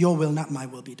 God, your will, not my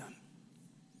will, be done.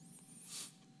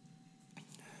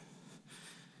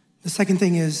 The second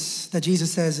thing is that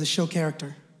Jesus says is show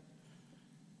character.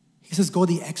 He says, go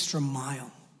the extra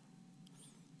mile.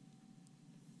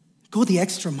 Go the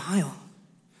extra mile.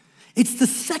 It's the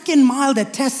second mile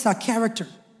that tests our character.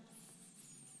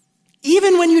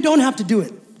 Even when you don't have to do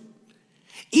it.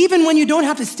 Even when you don't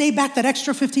have to stay back that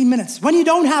extra 15 minutes. When you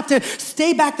don't have to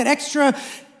stay back that extra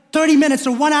 30 minutes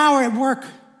or 1 hour at work.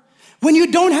 When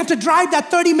you don't have to drive that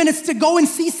 30 minutes to go and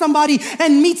see somebody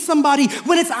and meet somebody,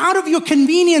 when it's out of your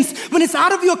convenience, when it's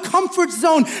out of your comfort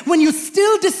zone, when you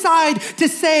still decide to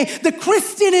say, the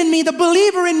Christian in me, the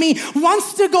believer in me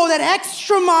wants to go that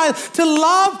extra mile to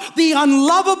love the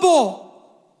unlovable.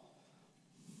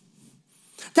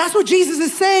 That's what Jesus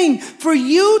is saying. For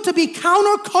you to be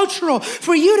countercultural,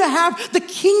 for you to have the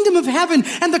kingdom of heaven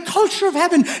and the culture of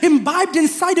heaven imbibed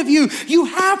inside of you, you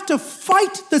have to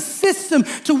fight the system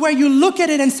to where you look at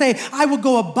it and say, I will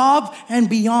go above and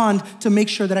beyond to make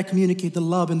sure that I communicate the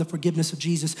love and the forgiveness of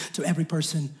Jesus to every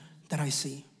person that I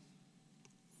see.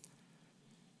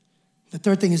 The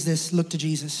third thing is this: look to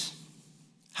Jesus.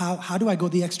 How do I go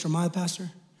the extra mile, Pastor?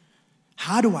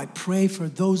 How do I pray for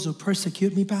those who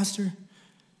persecute me, Pastor?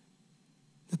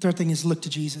 The third thing is look to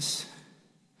Jesus.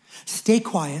 Stay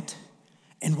quiet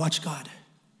and watch God.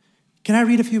 Can I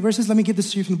read a few verses? Let me give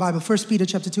this to you from the Bible. 1 Peter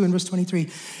chapter 2 and verse 23.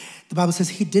 The Bible says,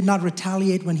 he did not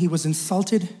retaliate when he was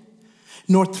insulted,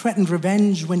 nor threatened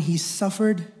revenge when he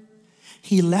suffered.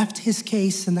 He left his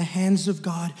case in the hands of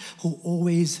God, who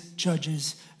always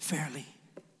judges fairly.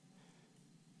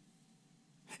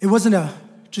 It wasn't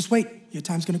just wait, your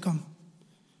time's gonna come.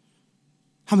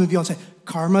 How many of y'all say,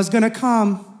 karma's gonna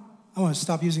come? I want to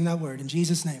stop using that word in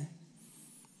Jesus' name.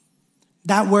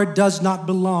 That word does not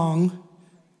belong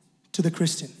to the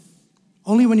Christian.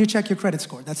 Only when you check your credit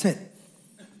score. That's it.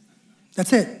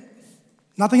 That's it.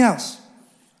 Nothing else.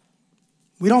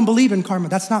 We don't believe in karma.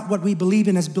 That's not what we believe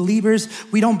in as believers.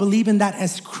 We don't believe in that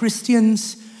as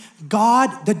Christians. God,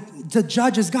 the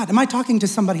judge is God. Am I talking to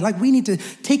somebody? Like, we need to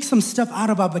take some stuff out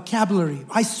of our vocabulary.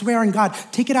 I swear on God,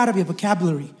 take it out of your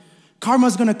vocabulary.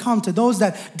 Karma's gonna come to those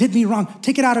that did me wrong.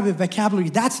 Take it out of your vocabulary.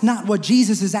 That's not what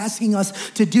Jesus is asking us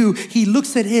to do. He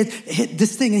looks at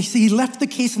this thing, and he left the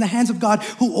case in the hands of God,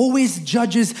 who always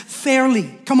judges fairly.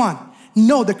 Come on.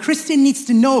 No, the Christian needs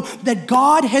to know that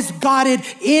God has got it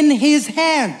in his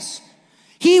hands.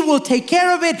 He will take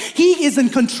care of it. He is in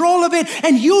control of it,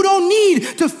 and you don't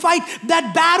need to fight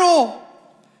that battle,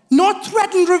 nor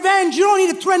threaten revenge. You don't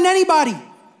need to threaten anybody.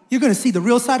 You're gonna see the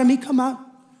real side of me come out.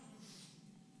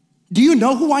 Do you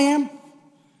know who I am?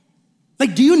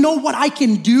 Like, do you know what I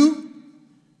can do?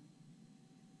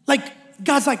 Like,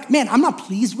 God's like, man, I'm not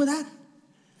pleased with that.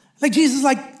 Like, Jesus is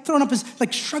like throwing up his,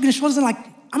 like shrugging his shoulders and like,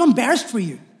 I'm embarrassed for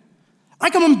you.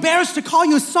 Like, I'm embarrassed to call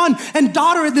you a son and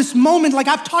daughter at this moment. Like,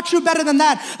 I've taught you better than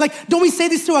that. Like, don't we say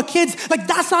this to our kids? Like,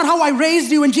 that's not how I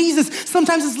raised you. And Jesus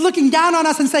sometimes is looking down on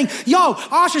us and saying, yo,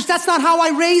 Ashish, that's not how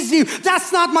I raised you.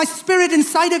 That's not my spirit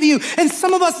inside of you. And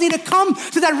some of us need to come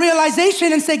to that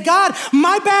realization and say, God,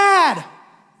 my bad.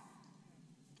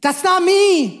 That's not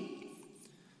me.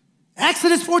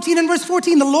 Exodus 14 and verse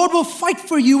 14, the Lord will fight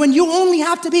for you and you only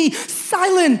have to be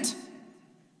silent.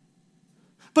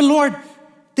 But Lord,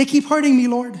 they keep hurting me,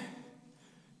 Lord.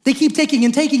 They keep taking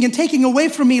and taking and taking away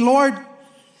from me, Lord.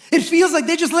 It feels like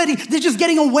they're just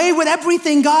getting away with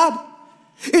everything, God.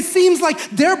 It seems like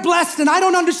they're blessed and I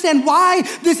don't understand why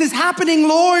this is happening,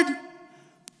 Lord.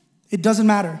 It doesn't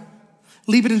matter.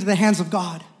 Leave it into the hands of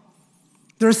God.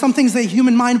 There are some things that your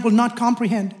human mind will not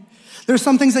comprehend. There are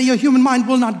some things that your human mind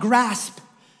will not grasp.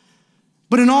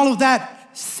 But in all of that,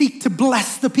 seek to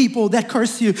bless the people that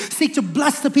curse you. Seek to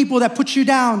bless the people that put you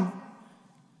down.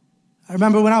 I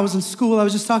remember when I was in school, I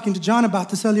was just talking to John about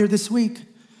this earlier this week.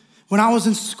 When I was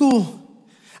in school,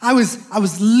 I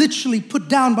was literally put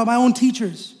down by my own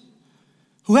teachers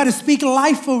who had to speak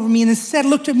life over me and instead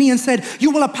looked at me and said, you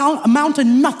will amount to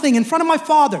nothing in front of my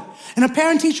father. In a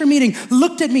parent-teacher meeting,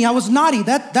 looked at me. I was naughty,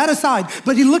 that aside,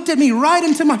 but he looked at me right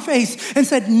into my face and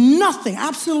said, nothing,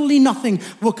 absolutely nothing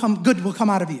good will come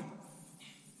out of you.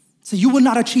 So you will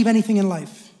not achieve anything in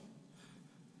life.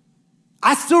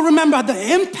 I still remember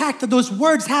the impact that those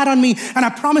words had on me, and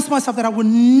I promised myself that I would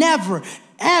never,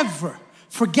 ever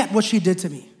forget what she did to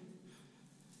me.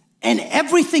 And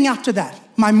everything after that,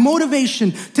 my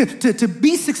motivation to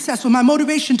be successful, my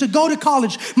motivation to go to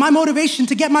college, my motivation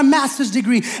to get my master's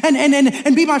degree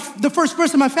and be the first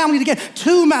person in my family to get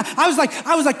I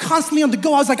was like constantly on the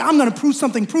go. I was like, I'm gonna prove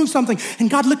something. And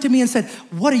God looked at me and said,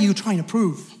 what are you trying to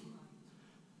prove?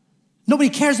 Nobody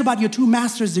cares about your 2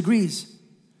 master's degrees.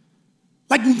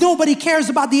 Like, nobody cares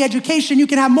about the education. You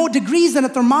can have more degrees than a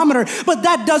thermometer, but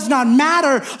that does not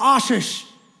matter, Ashish.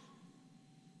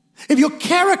 If your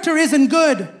character isn't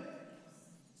good,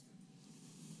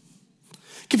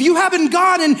 if you haven't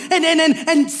gone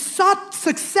and sought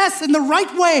success in the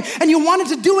right way, and you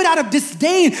wanted to do it out of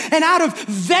disdain and out of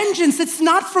vengeance, it's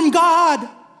not from God.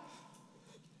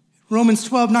 Romans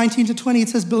 12, 19 to 20, it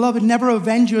says, beloved, never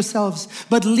avenge yourselves,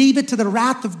 but leave it to the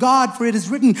wrath of God, for it is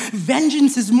written,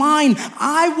 vengeance is mine,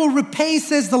 I will repay,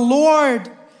 says the Lord.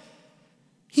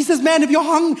 He says, man, if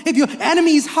your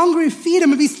enemy is hungry, feed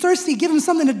him. If he's thirsty, give him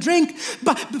something to drink.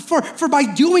 But for by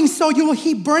doing so, you will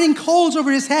heap burning coals over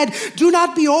his head. Do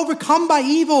not be overcome by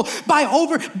evil,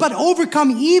 but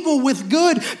overcome evil with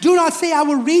good. Do not say, I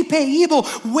will repay evil.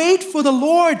 Wait for the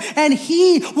Lord, and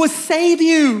he will save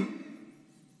you.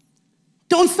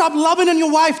 Don't stop loving on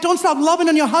your wife. Don't stop loving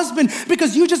on your husband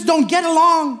because you just don't get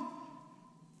along.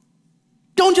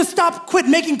 Don't just quit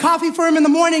making coffee for him in the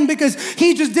morning because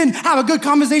he just didn't have a good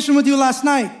conversation with you last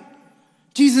night.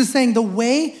 Jesus is saying the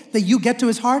way that you get to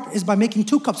his heart is by making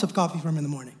 2 cups of coffee for him in the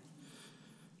morning.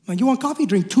 When you want coffee,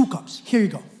 drink 2 cups. Here you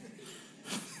go.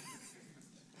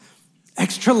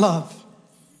 Extra love.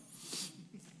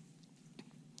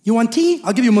 You want tea?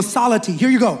 I'll give you masala tea. Here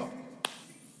you go.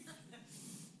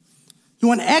 You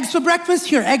want eggs for breakfast?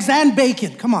 Here, eggs and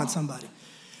bacon. Come on, somebody.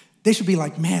 They should be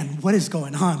like, man, what is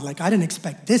going on? Like, I didn't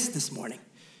expect this morning.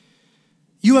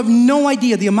 You have no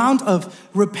idea the amount of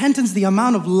repentance, the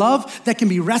amount of love that can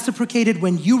be reciprocated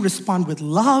when you respond with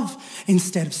love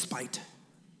instead of spite.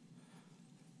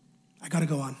 I gotta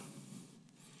go on.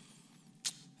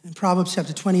 In Proverbs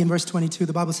chapter 20 and verse 22,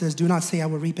 the Bible says, do not say I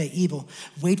will repay evil.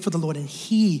 Wait for the Lord and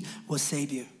he will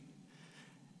save you.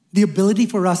 The ability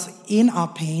for us in our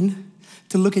pain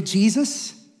to look at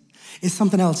Jesus is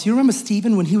something else. You remember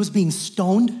Stephen when he was being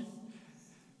stoned?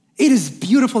 It is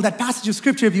beautiful, that passage of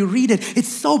scripture, if you read it, it's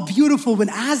so beautiful when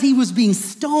as he was being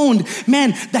stoned,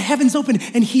 man, the heavens open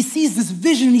and he sees this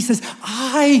vision and he says,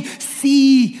 I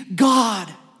see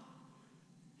God.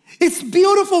 It's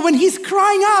beautiful when he's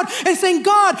crying out and saying,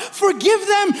 God, forgive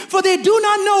them for they do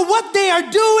not know what they are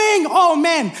doing. Oh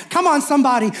man, come on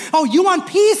somebody. Oh, you want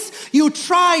peace? You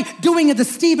try doing it the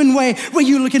Stephen way where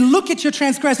you can look at your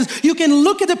transgressors. You can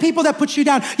look at the people that put you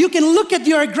down. You can look at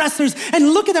your aggressors and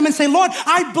look at them and say, Lord,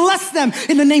 I bless them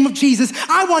in the name of Jesus.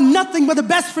 I want nothing but the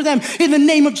best for them in the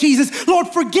name of Jesus. Lord,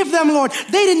 forgive them, Lord.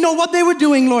 They didn't know what they were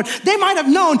doing, Lord. They might have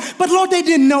known, but Lord, they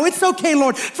didn't know. It's okay,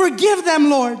 Lord. Forgive them,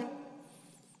 Lord.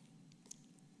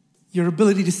 Your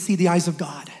ability to see the eyes of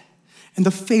God and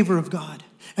the favor of God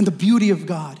and the beauty of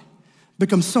God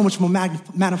becomes so much more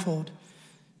manifold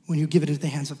when you give it into the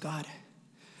hands of God.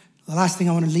 The last thing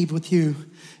I want to leave with you,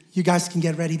 you guys can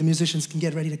get ready, the musicians can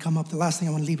get ready to come up. The last thing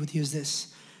I want to leave with you is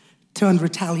this: turn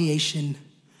retaliation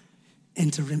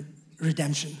into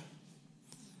redemption.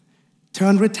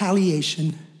 Turn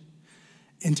retaliation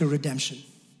into redemption.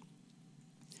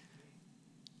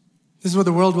 This is what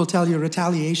the world will tell you: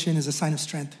 retaliation is a sign of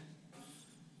strength.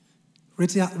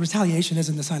 Retaliation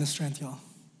isn't the sign of strength, y'all.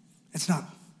 It's not.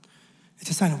 It's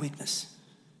a sign of weakness.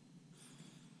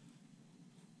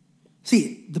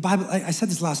 See, the Bible, I said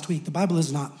this last week, the Bible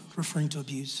is not referring to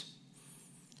abuse.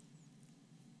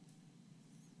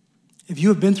 If you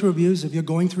have been through abuse, if you're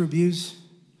going through abuse,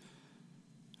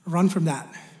 run from that.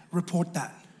 Report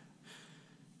that.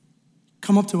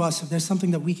 Come up to us if there's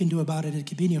something that we can do about it. It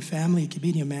could be in your family, it could be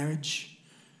in your marriage.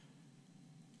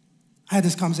 I had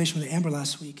this conversation with Amber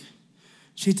last week.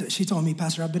 She told me,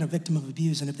 Pastor, I've been a victim of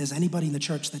abuse, and if there's anybody in the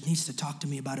church that needs to talk to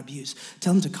me about abuse,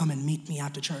 tell them to come and meet me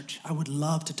after church. I would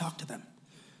love to talk to them.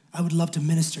 I would love to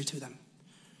minister to them.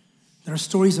 There are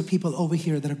stories of people over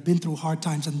here that have been through hard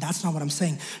times, and that's not what I'm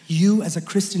saying. You as a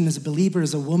Christian, as a believer,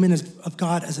 as a woman of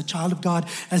God, as a child of God,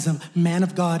 as a man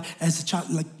of God, as a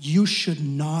child, like, you should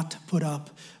not put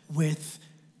up with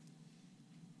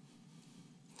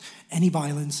any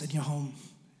violence in your home,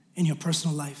 in your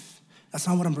personal life. That's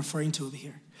not what I'm referring to over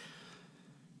here.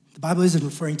 The Bible isn't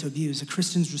referring to abuse. A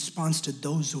Christian's response to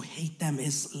those who hate them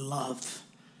is love.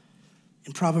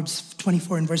 In Proverbs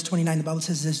 24 and verse 29, the Bible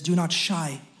says this: do not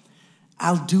shy.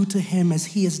 I'll do to him as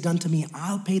he has done to me.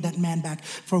 I'll pay that man back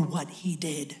for what he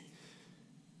did.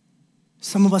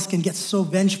 Some of us can get so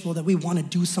vengeful that we want to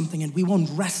do something and we won't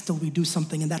rest till we do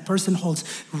something, and that person holds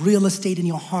real estate in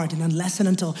your heart, and unless and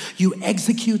until you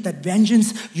execute that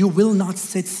vengeance, you will not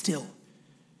sit still.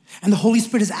 And the Holy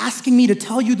Spirit is asking me to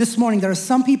tell you this morning, there are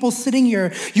some people sitting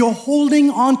here, you're holding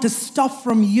on to stuff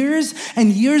from years and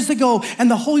years ago,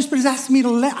 and the Holy Spirit is asking me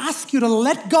to ask you to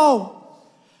let go.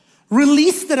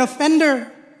 Release that offender.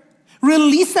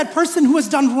 Release that person who has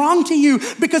done wrong to you,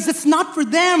 because it's not for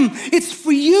them, it's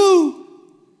for you.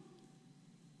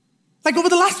 Like over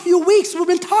the last few weeks, we've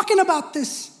been talking about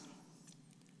this.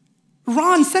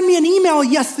 Ron sent me an email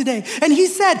yesterday, and he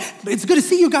said, it's good to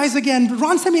see you guys again. But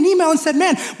Ron sent me an email and said,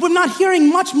 man, we're not hearing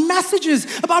much messages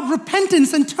about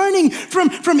repentance and turning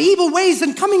from evil ways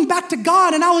and coming back to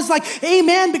God. And I was like,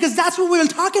 amen, because that's what we've been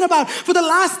talking about for the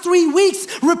last 3 weeks.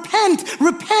 Repent,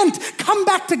 come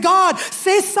back to God,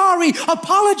 say sorry,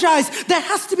 apologize. There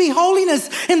has to be holiness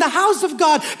in the house of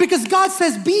God, because God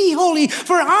says, be holy,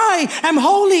 for I am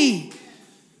holy.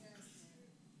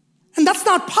 And that's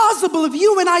not possible if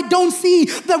you and I don't see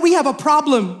that we have a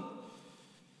problem.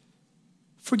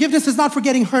 Forgiveness is not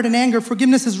forgetting hurt and anger.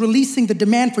 Forgiveness is releasing the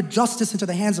demand for justice into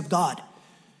the hands of God.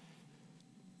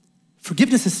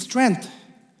 Forgiveness is strength.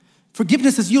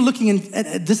 Forgiveness is you looking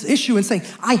at this issue and saying,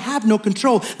 I have no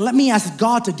control. Let me ask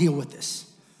God to deal with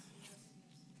this.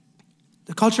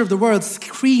 The culture of the world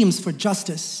screams for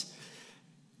justice.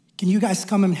 Can you guys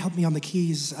come and help me on the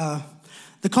keys?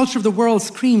 The culture of the world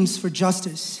screams for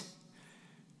justice.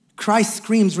 Christ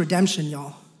screams redemption,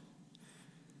 y'all.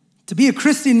 To be a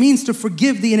Christian means to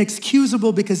forgive the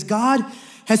inexcusable because God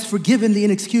has forgiven the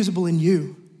inexcusable in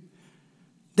you.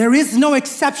 There is no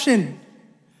exception.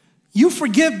 You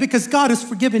forgive because God has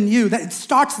forgiven you. That it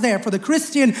starts there. For the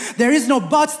Christian, there is no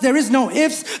buts, there is no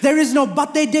ifs, there is no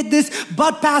but they did this,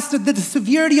 but pastor, the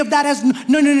severity of that has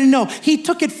no. He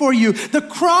took it for you. The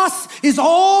cross is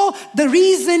all the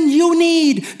reason you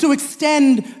need to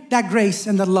extend that grace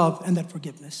and that love and that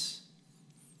forgiveness.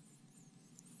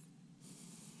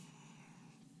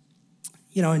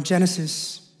 You know, in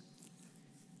Genesis,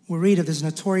 we read of this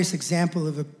notorious example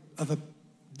of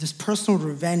this personal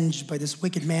revenge by this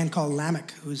wicked man called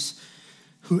Lamech,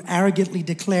 who arrogantly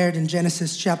declared in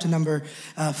Genesis chapter number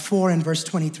 4 and verse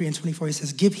 23 and 24, he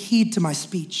says, give heed to my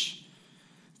speech,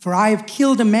 for I have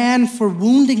killed a man for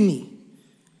wounding me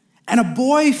and a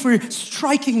boy for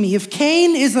striking me. If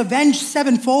Cain is avenged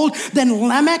sevenfold, then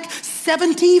Lamech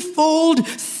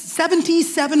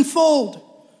 77-fold.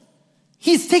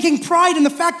 He's taking pride in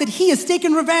the fact that he has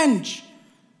taken revenge.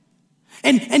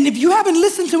 And if you haven't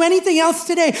listened to anything else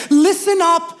today, listen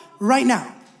up right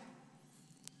now.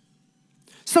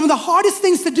 Some of the hardest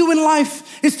things to do in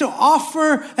life is to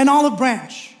offer an olive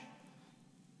branch.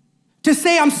 To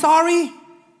say, I'm sorry.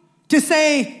 To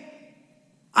say,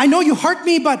 I know you hurt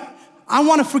me, but I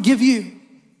want to forgive you.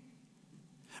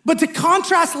 But to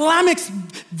contrast Lamech's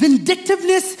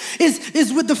vindictiveness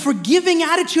is with the forgiving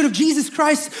attitude of Jesus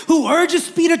Christ, who urges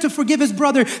Peter to forgive his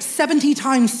brother 70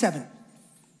 times 7.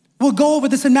 We'll go over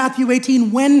this in Matthew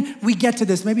 18 when we get to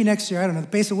this. Maybe next year. I don't know.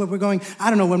 Based on where we're going, I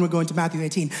don't know when we're going to Matthew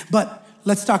 18. But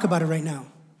let's talk about it right now.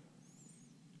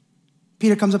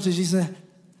 Peter comes up to Jesus and says,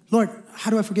 Lord,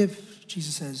 how do I forgive?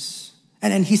 Jesus says,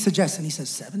 and he suggests, and he says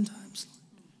 7 times.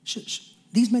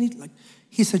 These many,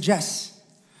 he suggests.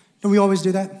 Don't we always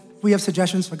do that? We have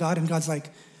suggestions for God, and God's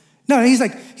like, no, he's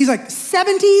like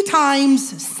 70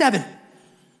 times 7.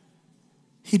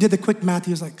 He did the quick math.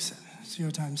 He was like 0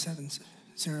 times 7.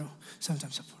 0, 7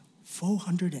 times 4,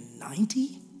 490?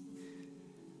 He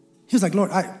was like, Lord,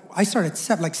 I started at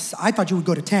 7, I thought you would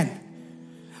go to 10.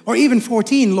 Or even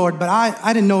 14, Lord, but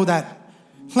I didn't know that.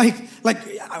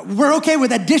 We're okay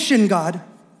with addition, God.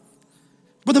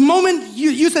 But the moment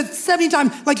you said 70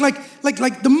 times,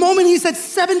 the moment he said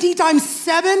 70 times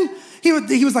 7,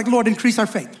 he was like, Lord, increase our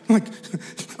faith. I'm like,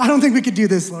 I don't think we could do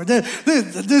this, Lord.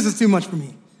 This is too much for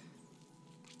me.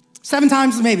 7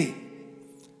 times, maybe.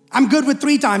 I'm good with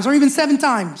 3 times or even 7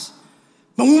 times.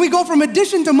 But when we go from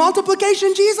addition to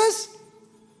multiplication, Jesus,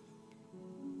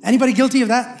 anybody guilty of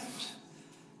that?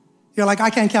 You're like, I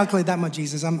can't calculate that much,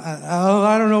 Jesus.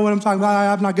 I don't know what I'm talking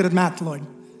about. I'm not good at math, Lord.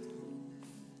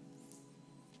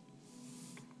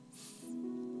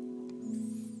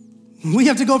 We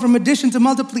have to go from addition to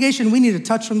multiplication. We need a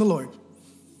touch from the Lord.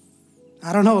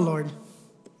 I don't know, Lord.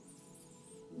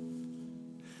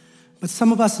 But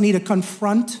some of us need to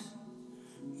confront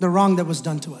the wrong that was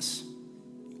done to us.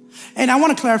 And I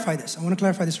want to clarify this.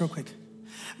 Real quick.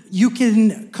 You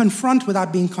can confront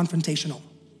without being confrontational.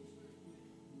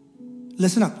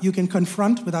 Listen up. You can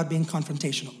confront without being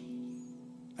confrontational.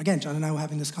 Again, John and I were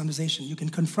having this conversation. You can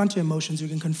confront your emotions. You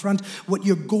can confront what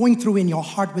you're going through in your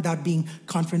heart without being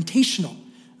confrontational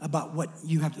about what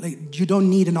you have. You don't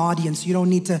need an audience. You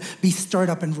don't need to be stirred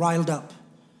up and riled up.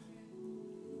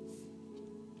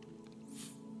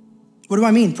 What do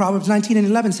I mean? Proverbs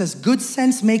 19:11 says, good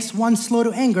sense makes one slow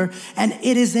to anger, and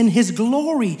it is in his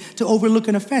glory to overlook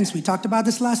an offense. We talked about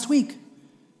this last week.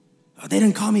 Oh, they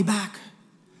didn't call me back.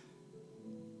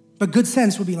 But good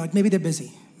sense would be like, maybe they're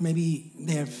busy. Maybe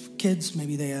they have kids.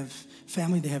 Maybe they have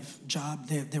family. They have job.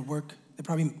 They work. They're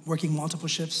probably working multiple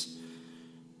shifts.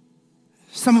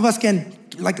 Some of us can,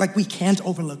 we can't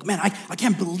overlook. Man, I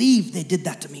can't believe they did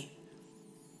that to me.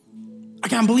 I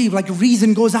can't believe,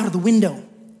 reason goes out of the window.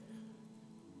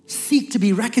 Seek to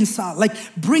be reconciled.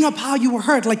 Bring up how you were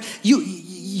hurt.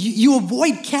 You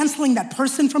avoid canceling that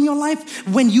person from your life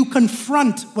when you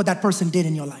confront what that person did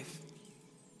in your life.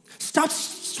 Stop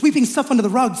sweeping stuff under the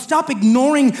rug. Stop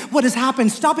ignoring what has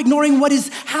happened. Stop ignoring what is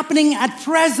happening at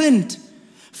present.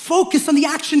 Focus on the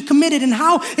action committed and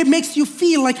how it makes you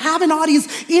feel. Like, have an audience.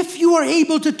 If you are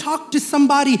able to talk to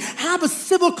somebody, have a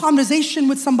civil conversation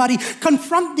with somebody,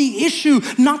 confront the issue,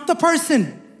 not the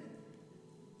person.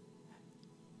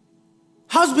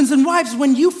 Husbands and wives,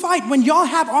 when you fight, when y'all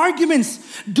have arguments,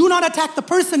 do not attack the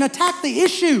person, attack the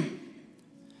issue.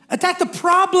 Attack the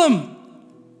problem.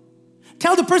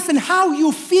 Tell the person how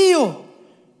you feel.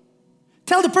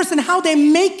 Tell the person how they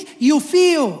make you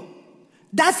feel.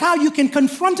 That's how you can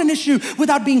confront an issue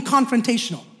without being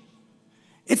confrontational.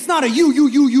 It's not a you.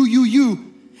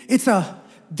 It's a,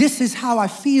 this is how I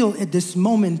feel at this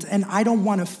moment, and I don't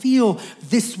want to feel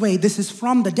this way. This is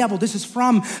from the devil. This is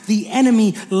from the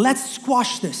enemy. Let's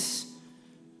squash this.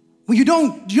 When you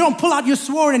don't pull out your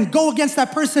sword and go against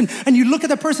that person, and you look at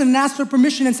the person and ask for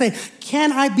permission and say,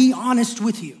 can I be honest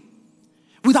with you?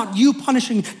 Without you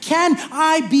punishing me. Can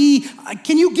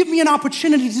you give me an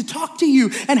opportunity to talk to you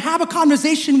and have a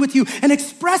conversation with you and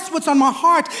express what's on my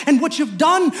heart and what you've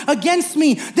done against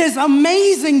me? There's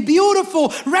amazing,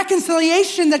 beautiful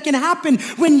reconciliation that can happen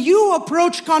when you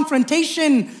approach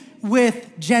confrontation with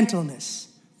gentleness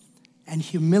and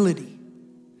humility.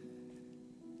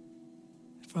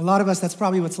 For a lot of us, that's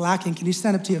probably what's lacking. Can you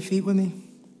stand up to your feet with me?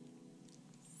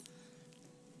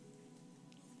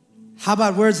 How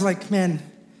about words like, man,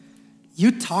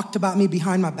 you talked about me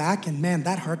behind my back, and man,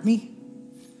 that hurt me?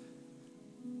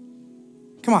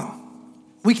 Come on.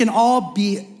 We can all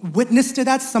be witness to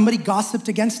that. Somebody gossiped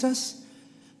against us.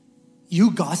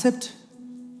 You gossiped.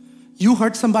 You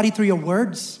hurt somebody through your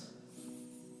words.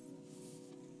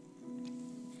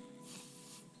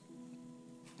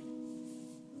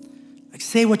 Like,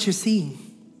 say what you're seeing.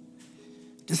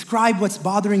 Describe what's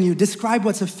bothering you. Describe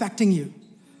what's affecting you.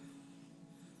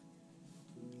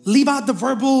 Leave out the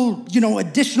verbal,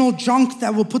 additional junk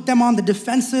that will put them on the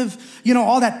defensive,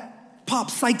 all that pop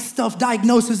psych stuff,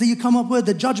 diagnosis that you come up with,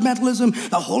 the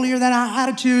judgmentalism, the holier than thou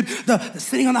attitude, the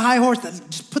sitting on the high horse.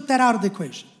 Just put that out of the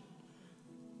equation.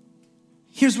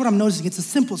 Here's what I'm noticing. It's a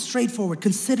simple, straightforward,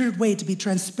 considered way to be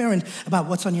transparent about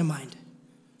what's on your mind.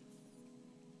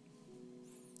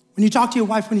 When you talk to your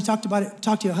wife, when you talk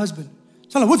to your husband,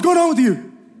 tell them, what's going on with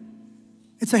you?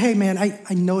 It's a, hey man,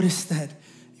 I noticed that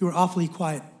you were awfully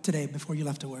quiet today before you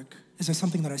left to work. Is there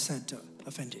something that I said to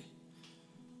offend you?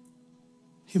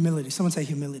 Humility. Someone say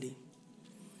humility.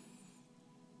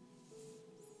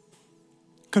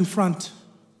 Confront.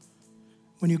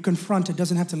 When you confront, it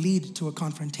doesn't have to lead to a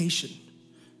confrontation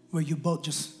where you both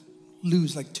just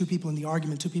lose, like two people in the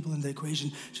argument, two people in the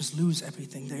equation, just lose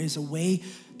everything. There is a way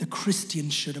the Christian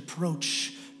should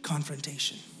approach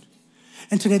confrontation.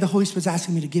 And today the Holy Spirit's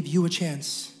asking me to give you a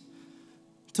chance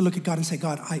to look at God and say,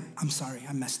 God, I'm sorry,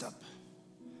 I messed up.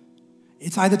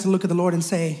 It's either to look at the Lord and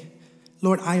say,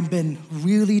 Lord, I have been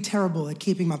really terrible at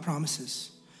keeping my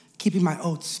promises, keeping my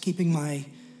oaths, keeping my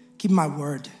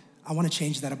word. I want to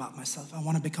change that about myself. I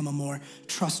want to become a more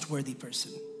trustworthy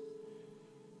person.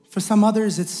 For some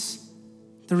others, it's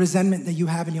the resentment that you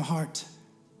have in your heart.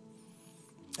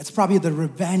 It's probably the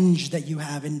revenge that you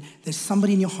have, and there's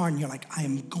somebody in your heart and you're like, I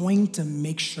am going to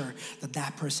make sure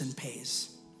that person pays.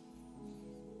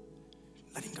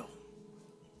 Let him go.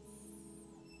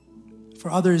 For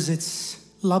others, it's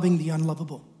loving the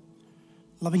unlovable.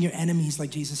 Loving your enemies,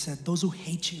 like Jesus said, those who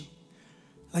hate you.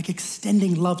 Like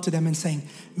extending love to them and saying,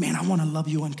 man, I want to love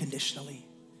you unconditionally.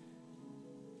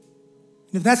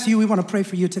 And if that's you, we want to pray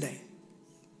for you today.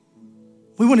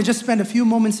 We want to just spend a few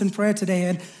moments in prayer today.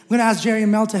 And I'm going to ask Jerry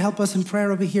and Mel to help us in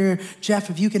prayer over here. Jeff,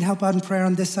 if you can help out in prayer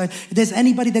on this side. If there's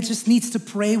anybody that just needs to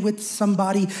pray with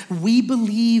somebody, we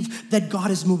believe that God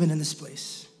is moving in this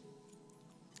place.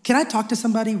 Can I talk to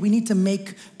somebody? We need to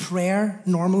make prayer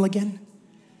normal again.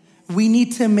 We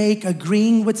need to make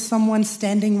agreeing with someone,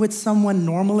 standing with someone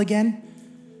normal again.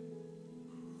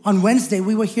 On Wednesday,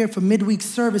 we were here for midweek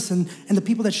service, and the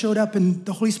people that showed up, and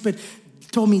the Holy Spirit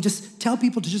told me, just tell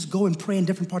people to just go and pray in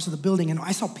different parts of the building. And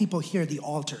I saw people here at the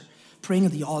altar, praying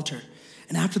at the altar.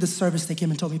 And after the service, they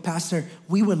came and told me, Pastor,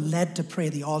 we were led to pray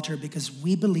at the altar because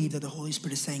we believe that the Holy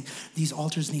Spirit is saying these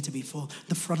altars need to be full.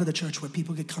 The front of the church where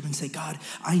people could come and say, God,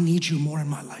 I need you more in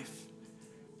my life.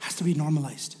 It has to be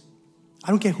normalized.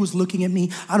 I don't care who's looking at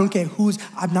me. I don't care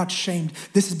I'm not shamed.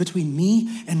 This is between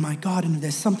me and my God. And if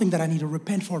there's something that I need to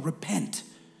repent for, repent.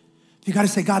 You got to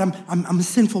say, God, I'm a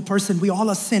sinful person. We all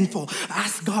are sinful.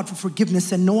 Ask God for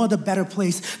forgiveness, and no other better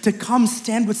place to come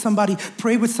stand with somebody,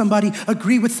 pray with somebody,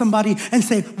 agree with somebody, and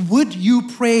say, would you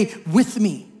pray with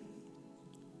me?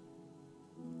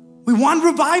 We want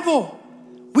revival.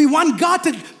 We want God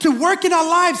to work in our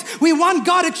lives. We want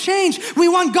God to change. We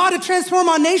want God to transform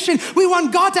our nation. We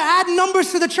want God to add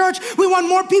numbers to the church. We want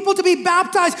more people to be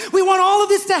baptized. We want all of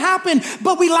this to happen,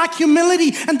 but we lack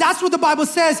humility. And that's what the Bible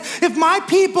says. If my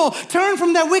people turn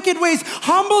from their wicked ways,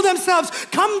 humble themselves,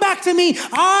 come back to me,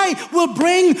 I will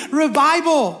bring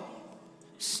revival.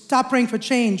 Stop praying for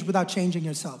change without changing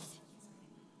yourself.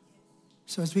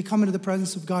 So as we come into the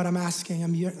presence of God, I'm asking,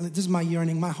 this is my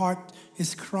yearning. My heart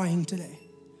is crying today.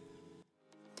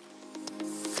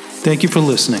 Thank you for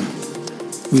listening.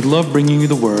 We love bringing you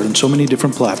the word on so many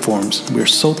different platforms. We are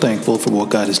so thankful for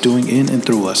what God is doing in and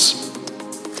through us.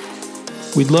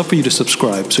 We'd love for you to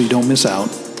subscribe so you don't miss out,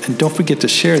 and don't forget to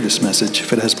share this message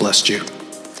if it has blessed you.